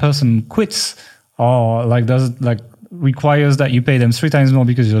when that person quits or like requires that you pay them 3 times more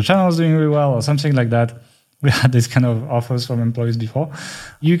because your channel is doing really well or something like that. We had this kind of offers from employees before.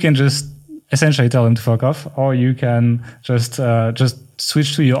 You can just essentially tell them to fuck off, or you can just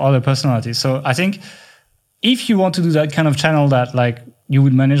switch to your other personality. So I think if you want to do that kind of channel that like you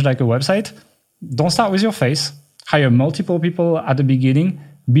would manage like a website, don't start with your face. Hire multiple people at the beginning.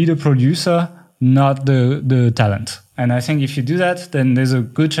 Be the producer, not the talent. And I think if you do that, then there's a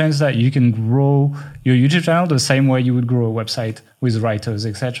good chance that you can grow your YouTube channel the same way you would grow a website with writers,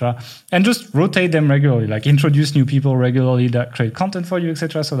 etc. And just rotate them regularly, like introduce new people regularly that create content for you,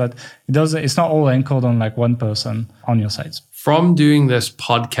 etc. So that it's not all anchored on like one person on your sites. From doing this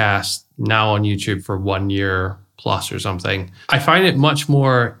podcast now on YouTube for 1 year plus or something, I find it much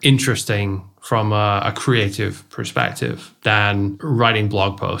more interesting from a creative perspective than writing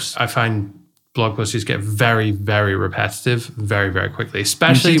blog posts. I find blog posts just get very, very repetitive very, very quickly,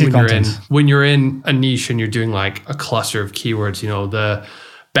 especially when you're in a niche and you're doing like a cluster of keywords, the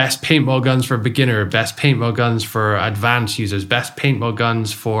best paintball guns for beginner, best paintball guns for advanced users, best paintball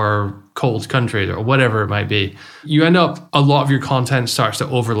guns for cold countries, or whatever it might be. You end up, a lot of your content starts to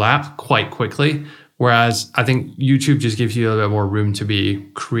overlap quite quickly. Whereas I think YouTube just gives you a little bit more room to be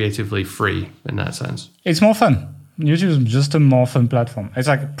creatively free in that sense. It's more fun. YouTube is just a more fun platform. It's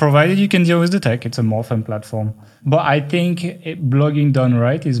like, provided you can deal with the tech, it's a more fun platform. But I think blogging done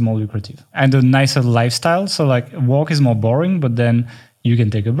right is more lucrative and a nicer lifestyle. So like work is more boring, but then you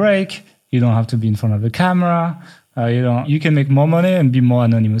can take a break. You don't have to be in front of the camera. You can make more money and be more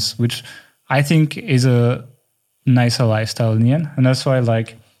anonymous, which I think is a nicer lifestyle in the end. And that's why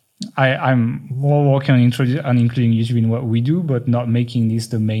like I'm more working on including YouTube in what we do, but not making this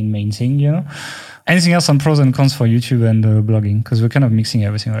the main thing, Anything else on pros and cons for YouTube and blogging? Because we're kind of mixing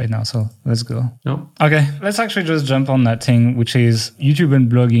everything right now. So let's go. No. Okay, let's actually just jump on that thing, which is YouTube and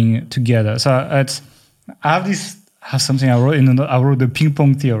blogging together. So I have something I wrote I wrote the ping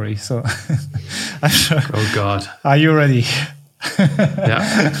pong theory. So I'm sure. Oh God. Are you ready?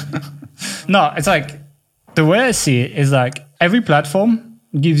 Yeah. No, it's like, the way I see it is like every platform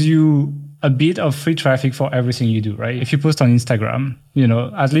gives you a bit of free traffic for everything you do, right? If you post on Instagram,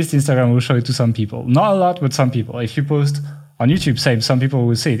 at least Instagram will show it to some people. Not a lot, but some people. If you post on YouTube, same, some people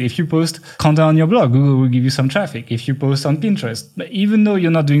will see it. If you post content on your blog, Google will give you some traffic. If you post on Pinterest, even though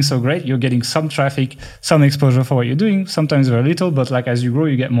you're not doing so great, you're getting some traffic, some exposure for what you're doing, sometimes very little, but like as you grow,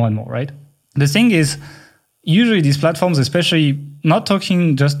 you get more and more, right? The thing is, usually these platforms, especially not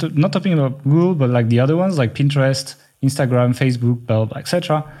talking about Google, but like the other ones like Pinterest, Instagram, Facebook, blah, blah,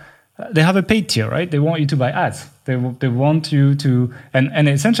 etc., they have a paid tier, right? They want you to buy ads. They want you to, and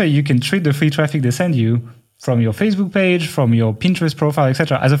essentially you can treat the free traffic they send you from your Facebook page, from your Pinterest profile,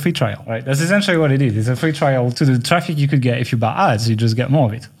 etc., as a free trial, right? That's essentially what it is. It's a free trial to the traffic you could get if you buy ads. You just get more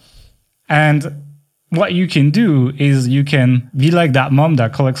of it. And what you can do is you can be like that mom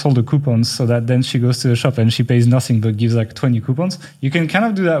that collects all the coupons so that then she goes to the shop and she pays nothing but gives like 20 coupons. You can kind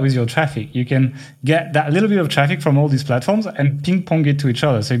of do that with your traffic. You can get that little bit of traffic from all these platforms and ping pong it to each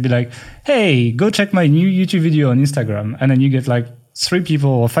other. So you'd be like, hey, go check my new YouTube video on Instagram. And then you get like 3 people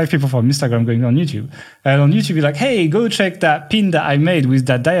or 5 people from Instagram going on YouTube. And on YouTube, you're like, hey, go check that pin that I made with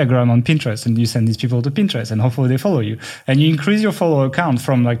that diagram on Pinterest. And you send these people to Pinterest and hopefully they follow you. And you increase your follower count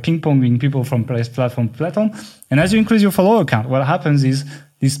from like ping-ponging people from platform to platform. And as you increase your follower count, what happens is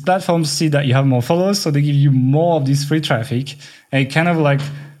these platforms see that you have more followers, so they give you more of this free traffic. And it kind of like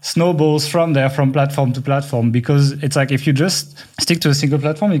snowballs from there, from platform to platform, because it's like if you just stick to a single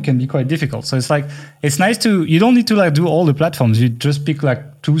platform, it can be quite difficult. So it's like, it's nice you don't need to like do all the platforms. You just pick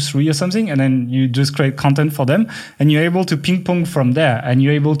like 2, 3 or something, and then you just create content for them, and you're able to ping pong from there, and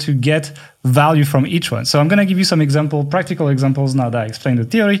you're able to get value from each one. So I'm going to give you some practical examples now that I explain the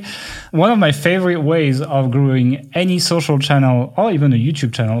theory. One of my favorite ways of growing any social channel, or even a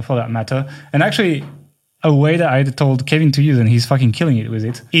YouTube channel for that matter, and actually a way that I told Kevin to use, and he's fucking killing it with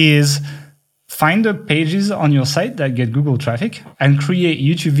it, is find the pages on your site that get Google traffic and create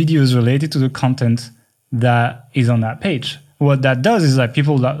YouTube videos related to the content that is on that page. What that does is that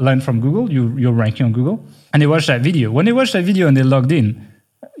people learn from Google, you're ranking on Google, and they watch that video. When they watch that video and they logged in,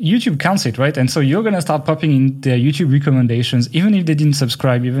 YouTube counts it, right? And so you're going to start popping in their YouTube recommendations, even if they didn't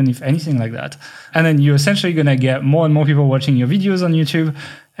subscribe, even if anything like that. And then you're essentially going to get more and more people watching your videos on YouTube.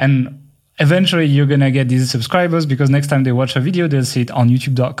 And eventually you're going to get these subscribers because next time they watch a video, they'll see it on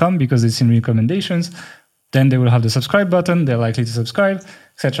youtube.com because it's in recommendations. Then they will have the subscribe button. They're likely to subscribe,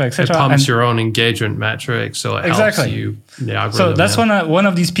 etc., etc. It pumps your own engagement metrics, so it helps you. The algorithm. So that's one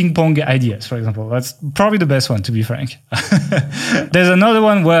of these ping pong ideas, for example. That's probably the best one, to be frank. There's another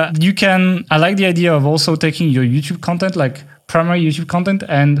one where I like the idea of also taking your YouTube content, like primary YouTube content,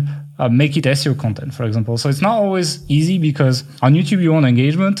 and make it SEO content, for example. So it's not always easy because on YouTube you want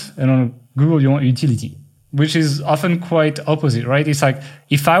engagement, and on Google you want utility, which is often quite opposite, right? It's like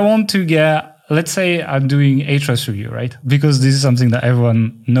if I want to get, let's say I'm doing Ahrefs review, right? Because this is something that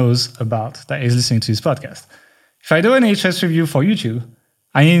everyone knows about that is listening to this podcast. If I do an Ahrefs review for YouTube,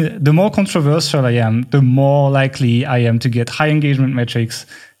 the more controversial I am, the more likely I am to get high engagement metrics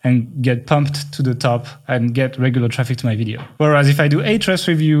and get pumped to the top and get regular traffic to my video. Whereas if I do Ahrefs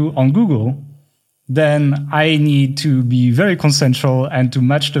review on Google, then I need to be very consensual and to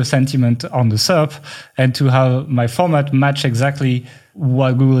match the sentiment on the SERP and to have my format match exactly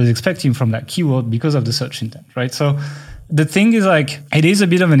what Google is expecting from that keyword because of the search intent, right? So the thing is like, it is a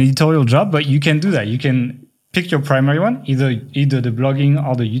bit of an editorial job, but you can do that. You can pick your primary one, either the blogging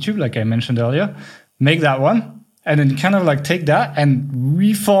or the YouTube, like I mentioned earlier, make that one, and then kind of like take that and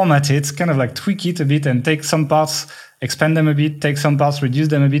reformat it, kind of like tweak it a bit and take some parts, expand them a bit, take some parts, reduce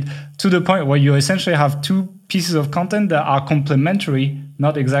them a bit, to the point where you essentially have 2 pieces of content that are complementary,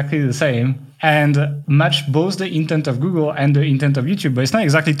 not exactly the same, and match both the intent of Google and the intent of YouTube. But it's not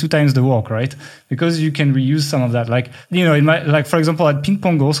exactly 2 times the work, right? Because you can reuse some of that. Like, for example, I'd ping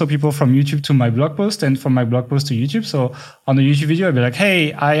pong also people from YouTube to my blog post and from my blog post to YouTube. So on the YouTube video, I'd be like,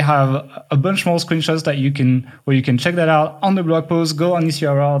 hey, I have a bunch more screenshots where you can check that out on the blog post. Go on this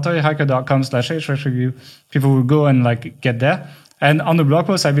URL, authorityhacker.com/Ahrefs. People will go and like get there. And on the blog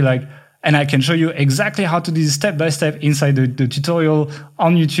post, I'd be like, and I can show you exactly how to do this step by step inside the tutorial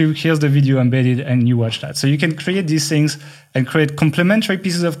on YouTube. Here's the video embedded, and you watch that. So you can create these things and create complementary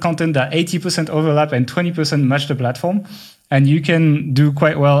pieces of content that 80% overlap and 20% match the platform. And you can do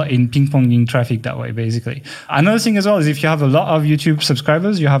quite well in ping-ponging traffic that way, basically. Another thing as well is if you have a lot of YouTube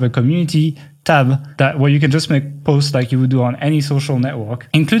subscribers, you have a community tab where you can just make posts like you would do on any social network,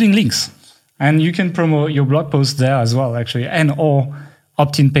 including links. And you can promote your blog posts there as well, actually, or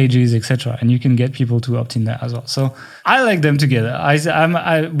opt-in pages, etc. And you can get people to opt in there as well. So I like them together.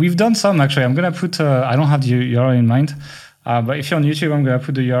 We've done some, actually. I'm going to put, I don't have the URL in mind, but if you're on YouTube, I'm going to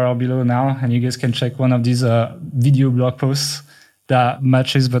put the URL below now, and you guys can check one of these video blog posts that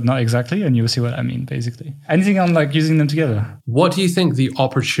matches, but not exactly, and you'll see what I mean, basically. Anything on like using them together? What do you think the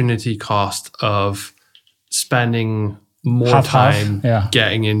opportunity cost of spending more time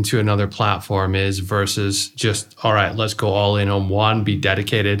getting into another platform is versus just, all right, let's go all in on one, be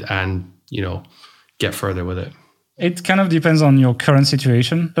dedicated, and get further with it? It kind of depends on your current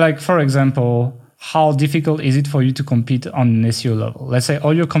situation. Like, for example, how difficult is it for you to compete on an SEO level? Let's say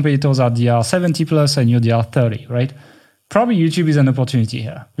all your competitors are DR 70 plus and you're DR 30, right? Probably YouTube is an opportunity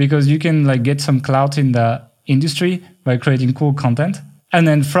here because you can like get some clout in the industry by creating cool content. And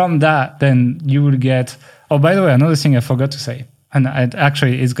then from that, then you will get, oh, by the way, another thing I forgot to say, and it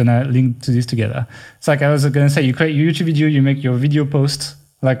actually is going to link to this together. It's like I was going to say, you create your YouTube video, you make your video post,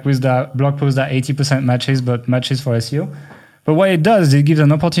 like with that blog post that 80% matches, but matches for SEO. But what it does is it gives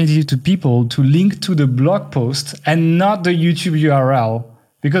an opportunity to people to link to the blog post and not the YouTube URL,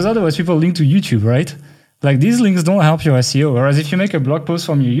 because otherwise people link to YouTube, right? Like these links don't help your SEO. Whereas if you make a blog post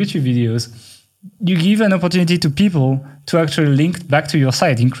from your YouTube videos, you give an opportunity to people to actually link back to your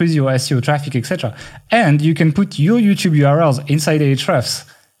site, increase your SEO traffic, etc. And you can put your YouTube URLs inside Ahrefs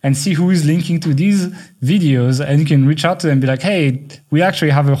and see who is linking to these videos, and you can reach out to them and be like, hey, we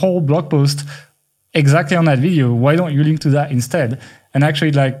actually have a whole blog post exactly on that video. Why don't you link to that instead? And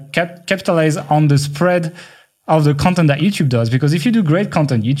actually like capitalize on the spread of the content that YouTube does. Because if you do great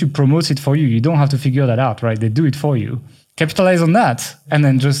content, YouTube promotes it for you. You don't have to figure that out, right? They do it for you. Capitalize on that and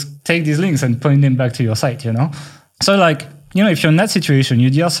then just take these links and point them back to your site, So like, if you're in that situation,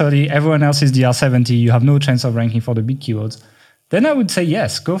 you're DR30, everyone else is DR70, you have no chance of ranking for the big keywords, then I would say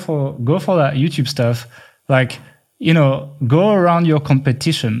yes, go for that YouTube stuff. Like, go around your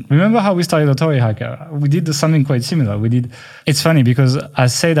competition. Remember how we started Authority Hacker? We did something quite similar. It's funny because I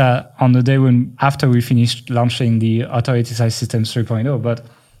say that on the day after we finished launching the Authority Site System 3.0, but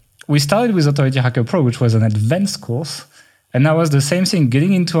we started with Authority Hacker Pro, which was an advanced course. And that was the same thing.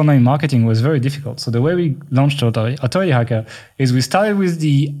 Getting into online marketing was very difficult. So the way we launched Authority Hacker is we started with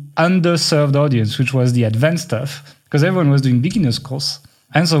the underserved audience, which was the advanced stuff, because everyone was doing beginner's course.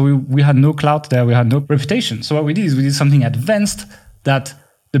 And so we had no clout there. We had no reputation. So what we did is we did something advanced that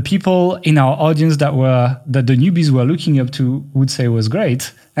the people in our audience that the newbies were looking up to would say was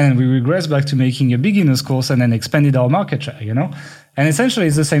great. And we regressed back to making a beginner's course and then expanded our market share, And essentially,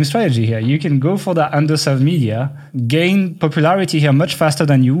 it's the same strategy here. You can go for that underserved media, gain popularity here much faster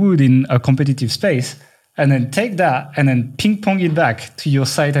than you would in a competitive space, and then take that and then ping pong it back to your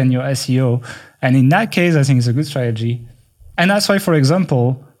site and your SEO. And in that case, I think it's a good strategy. And that's why, for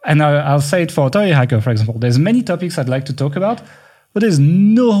example, and I'll say it for Authority Hacker, for example, there's many topics I'd like to talk about, but there's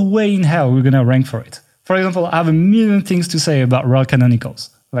no way in hell we're going to rank for it. For example, I have a million things to say about raw canonicals,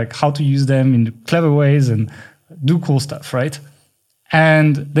 like how to use them in clever ways and do cool stuff, right?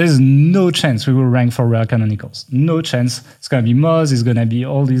 And there's no chance we will rank for rare canonicals. No chance. It's going to be Moz, it's going to be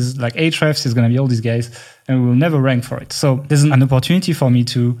all these like Ahrefs, it's going to be all these guys, and we will never rank for it. So there's an opportunity for me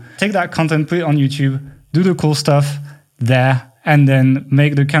to take that content, put it on YouTube, do the cool stuff there, and then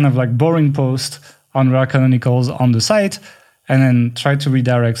make the kind of like boring post on rare canonicals on the site, and then try to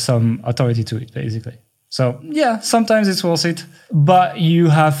redirect some authority to it, basically. So yeah, sometimes it's worth it, but you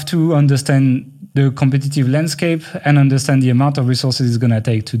have to understand the competitive landscape and understand the amount of resources it's going to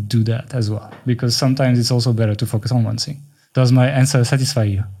take to do that as well. Because sometimes it's also better to focus on one thing. Does my answer satisfy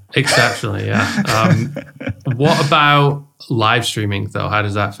you? Exceptionally, yeah. What about live streaming, though? How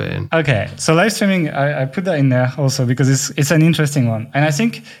does that fit in? Okay, so live streaming, I put that in there also because it's an interesting one. And I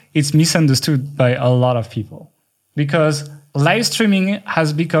think it's misunderstood by a lot of people. Because live streaming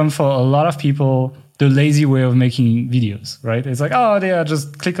has become, for a lot of people, the lazy way of making videos, right? It's like,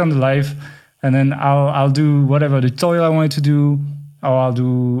 just click on the live, and then I'll do whatever tutorial I wanted to do, or I'll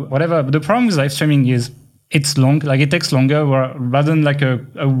do whatever. But the problem with live streaming is it's long, like it takes longer, rather than like a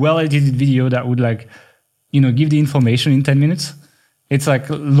well-edited video that would give the information in 10 minutes. It's like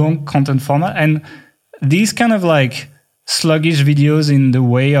long content format. And these kind of like sluggish videos in the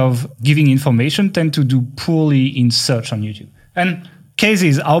way of giving information tend to do poorly in search on YouTube. And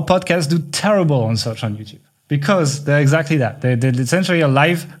cases, our podcasts do terrible on search on YouTube. Because they're exactly that. They're essentially a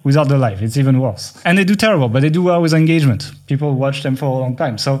live without the live. It's even worse. And they do terrible, but they do well with engagement. People watch them for a long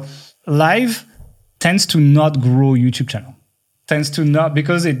time. So live tends to not grow YouTube channel. Tends to not,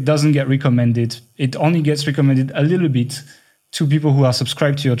 because it doesn't get recommended. It only gets recommended a little bit to people who are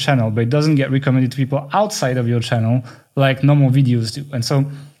subscribed to your channel, but it doesn't get recommended to people outside of your channel like normal videos do. And so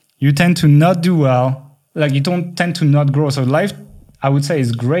you tend to not do well. Like you don't tend to not grow. So live, I would say,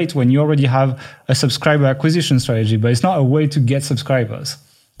 is great when you already have a subscriber acquisition strategy, but it's not a way to get subscribers.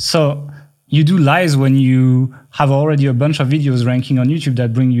 So you do lives when you have already a bunch of videos ranking on YouTube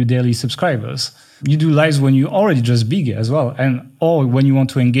that bring you daily subscribers. You do lives when you're already just big as well, or when you want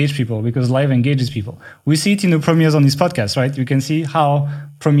to engage people, because live engages people. We see it in the premieres on this podcast, right? You can see how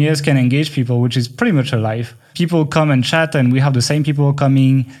premieres can engage people, which is pretty much a live. People come and chat, and we have the same people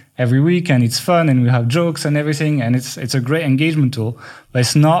coming every week, and it's fun, and we have jokes and everything, and it's a great engagement tool, but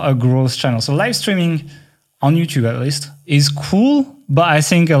it's not a growth channel. So live streaming on YouTube, at least, is cool, but I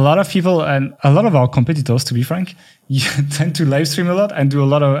think a lot of people and a lot of our competitors, to be frank, tend to live stream a lot and do a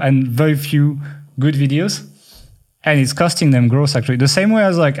lot of, and very few good videos, and it's costing them growth, actually. The same way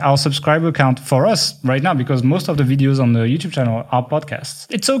as like our subscriber count for us right now, because most of the videos on the YouTube channel are podcasts.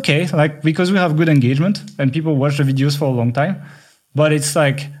 It's okay, like, because we have good engagement and people watch the videos for a long time. But it's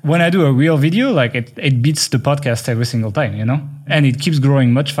like when I do a real video, like it beats the podcast every single time, and it keeps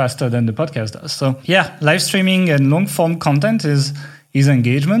growing much faster than the podcast does. So yeah, live streaming and long form content is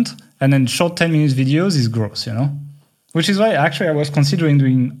engagement, and then short 10-minute videos is growth, Which is why actually I was considering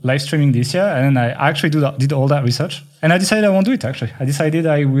doing live streaming this year, and then I actually did all that research, and I decided I won't do it. Actually, I decided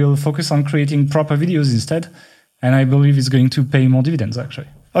I will focus on creating proper videos instead, and I believe it's going to pay more dividends actually.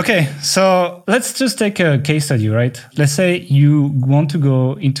 Okay, so let's just take a case study, right? Let's say you want to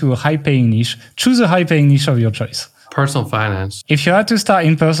go into a high-paying niche. Choose a high-paying niche of your choice. Personal finance. If you had to start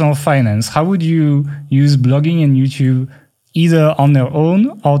in personal finance, how would you use blogging and YouTube either on their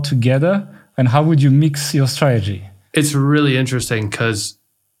own or together? And how would you mix your strategy? It's really interesting because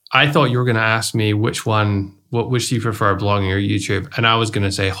I thought you were going to ask me which do you prefer, blogging or YouTube? And I was going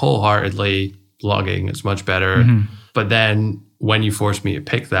to say wholeheartedly blogging is much better. But then when you forced me to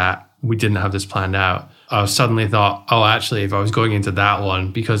pick that, we didn't have this planned out. I suddenly thought, actually, if I was going into that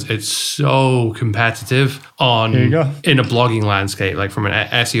one, because it's so competitive in a blogging landscape, like from an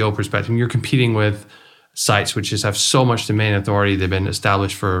SEO perspective, you're competing with sites which just have so much domain authority. They've been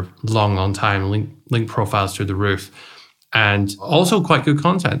established for a long, long time, link profiles through the roof, and also quite good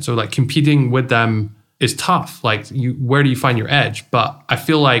content. So like competing with them is tough. Like where do you find your edge? But I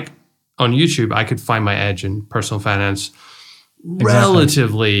feel like on YouTube, I could find my edge in personal finance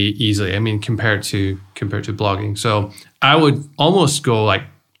relatively easily. I mean, compared to blogging. So I would almost go like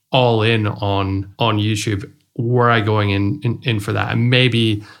all in on YouTube. Were I going in for that? And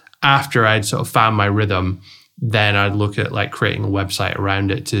maybe after I'd sort of found my rhythm, then I'd look at like creating a website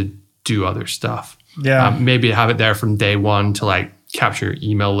around it to do other stuff. Yeah. Maybe have it there from day one to like capture your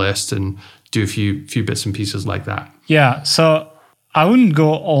email list and do a few bits and pieces like that. Yeah. So I wouldn't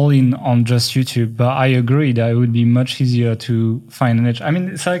go all in on just YouTube, but I agree that it would be much easier to find an edge. I mean,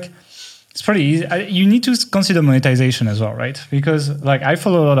 it's pretty easy. You need to consider monetization as well, right? Because like I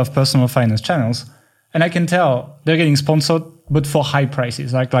follow a lot of personal finance channels, and I can tell they're getting sponsored, but for high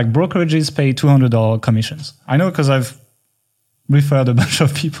prices. Like brokerages pay $200 commissions. I know because I've referred a bunch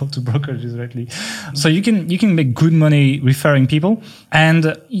of people to brokerages lately. So you can make good money referring people,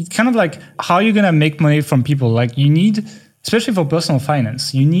 and it's kind of like how you're gonna make money from people. Like you need, especially for personal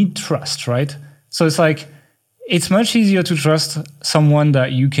finance, you need trust, right? So it's like, it's much easier to trust someone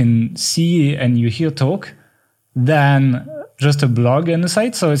that you can see and you hear talk than just a blog and a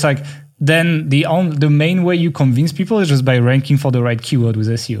site. So it's like, then the main way you convince people is just by ranking for the right keyword with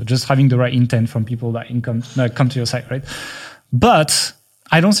SEO, just having the right intent from people that come to your site, right? But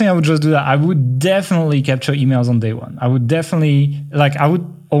I don't think I would just do that. I would definitely capture emails on day one. I would definitely, I would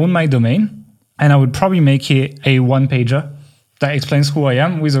own my domain, and I would probably make it a one-pager that explains who I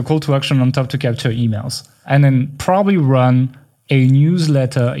am with a call to action on top to capture emails. And then probably run a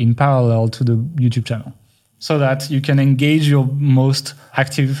newsletter in parallel to the YouTube channel so that you can engage your most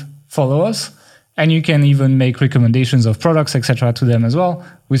active followers, and you can even make recommendations of products, etc. to them as well.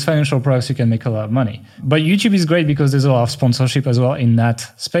 With financial products, you can make a lot of money. But YouTube is great because there's a lot of sponsorship as well in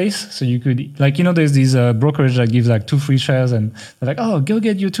that space. So you could, there's these brokerage that gives 2 free shares, and they're like, oh, go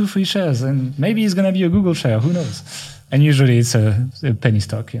get your 2 free shares, and maybe it's gonna be a Google share, who knows? And usually it's a penny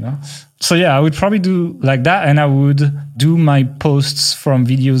stock, So yeah, I would probably do like that, and I would do my posts from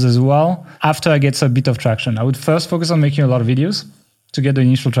videos as well after I get a bit of traction. I would first focus on making a lot of videos to get the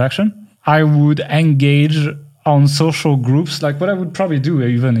initial traction. I would engage on social groups. Like what I would probably do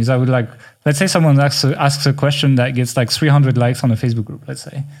even is I would let's say someone asks a question that gets 300 likes on a Facebook group, let's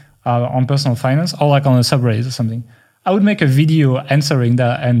say, on personal finance, or on a subreddit or something. I would make a video answering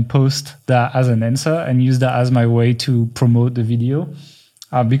that and post that as an answer and use that as my way to promote the video.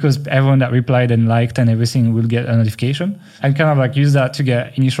 Because everyone that replied and liked and everything will get a notification, and kind of use that to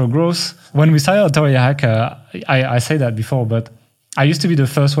get initial growth. When we started Authority Hacker, I say that before, but I used to be the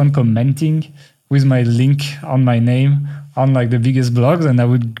first one commenting with my link on my name on the biggest blogs, and that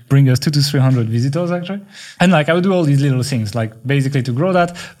would bring us 200 to 300 visitors actually. And I would do all these little things basically to grow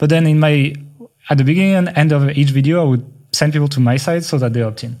that. But then at the beginning and end of each video, I would send people to my site so that they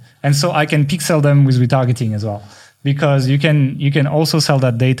opt in. And so I can pixel them with retargeting as well. Because you can also sell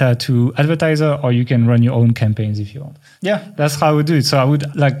that data to advertiser, or you can run your own campaigns if you want. Yeah, that's how I would do it. So I would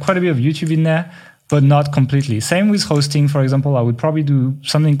quite a bit of YouTube in there, but not completely. Same with hosting, for example. I would probably do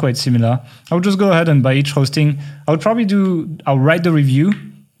something quite similar. I would just go ahead and by each hosting, I'll write the review,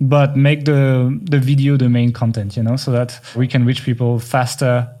 but make the video the main content, so that we can reach people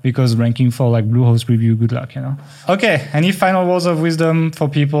faster, because ranking for Bluehost review, good luck, Okay, any final words of wisdom for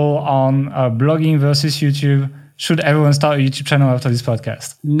people on blogging versus YouTube? Should everyone start a YouTube channel after this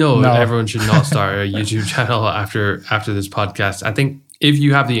podcast? No, everyone should not start a YouTube channel after this podcast. I think if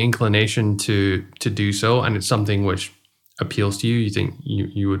you have the inclination to do so, and it's something which appeals to you, you think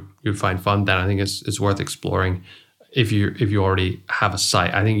you would find fun, then I think it's worth exploring. If you already have a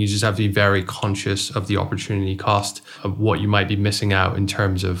site, I think you just have to be very conscious of the opportunity cost of what you might be missing out in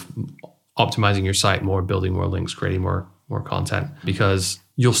terms of optimizing your site more, building more links, creating more content, because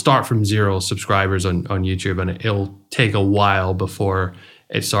you'll start from 0 subscribers on YouTube, and it'll take a while before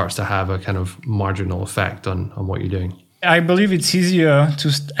it starts to have a kind of marginal effect on what you're doing. I believe it's easier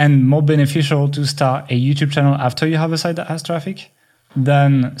and more beneficial to start a YouTube channel after you have a site that has traffic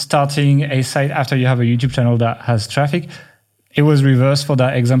than starting a site after you have a YouTube channel that has traffic. It was reversed for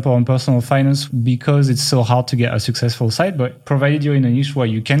that example on personal finance because it's so hard to get a successful site. But provided you're in a niche where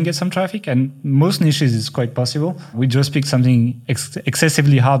you can get some traffic, and most niches it's quite possible. We just picked something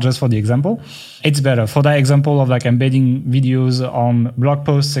excessively hard just for the example. It's better. For that example of like embedding videos on blog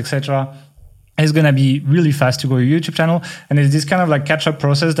posts, etc., it's going to be really fast to grow your YouTube channel. And it's this kind of like catch-up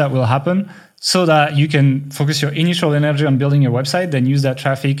process that will happen so that you can focus your initial energy on building your website, then use that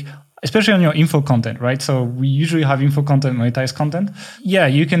traffic, especially on your info content, right? So we usually have info content, monetized content. Yeah,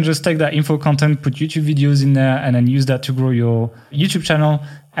 you can just take that info content, put YouTube videos in there, and then use that to grow your YouTube channel.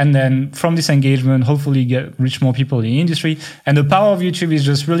 And then from this engagement, hopefully reach more people in the industry. And the power of YouTube is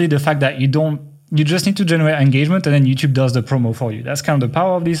just really the fact that you just need to generate engagement and then YouTube does the promo for you. That's kind of the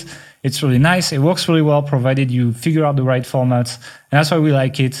power of this. It's really nice. It works really well, provided you figure out the right formats. And that's why we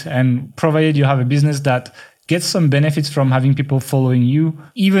like it. And provided you have a business that gets some benefits from having people following you.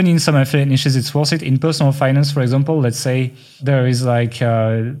 Even in some affiliate niches, it's worth it. In personal finance, for example, let's say there is like,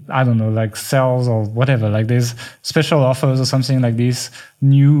 like sales or whatever, like there's special offers or something like this,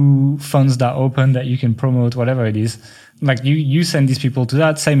 new funds that open that you can promote, whatever it is. Like you send these people to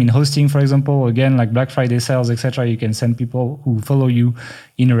that. Same in hosting, for example, again, like Black Friday sales, etc. You can send people who follow you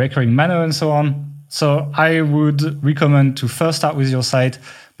in a recurring manner and so on. So I would recommend to first start with your site,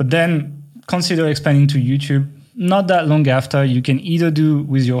 but then consider expanding to YouTube. Not that long after, you can either do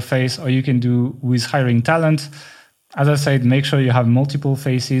with your face or you can do with hiring talent. As I said, make sure you have multiple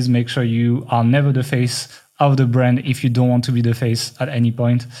faces. Make sure you are never the face of the brand if you don't want to be the face at any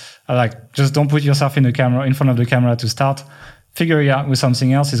point. Just don't put yourself in front of the camera to start. Figure it out with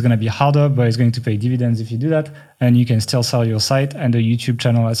something else. It's going to be harder, but it's going to pay dividends if you do that. And you can still sell your site. And the YouTube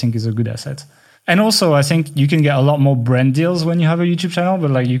channel, I think, is a good asset. And also, I think you can get a lot more brand deals when you have a YouTube channel,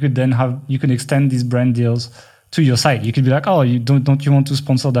 but you could extend these brand deals to your site. You could be like, oh, don't you want to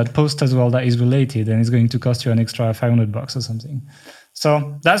sponsor that post as well that is related, and it's going to cost you an extra $500 or something.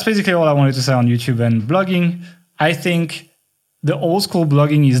 So that's basically all I wanted to say on YouTube and blogging. I think the old school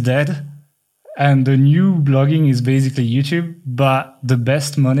blogging is dead, and the new blogging is basically YouTube, but the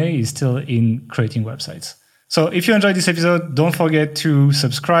best money is still in creating websites. So if you enjoyed this episode, don't forget to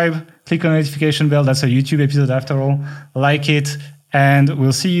subscribe, click on the notification bell. That's a YouTube episode after all. Like it, and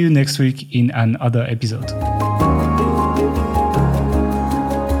we'll see you next week in another episode.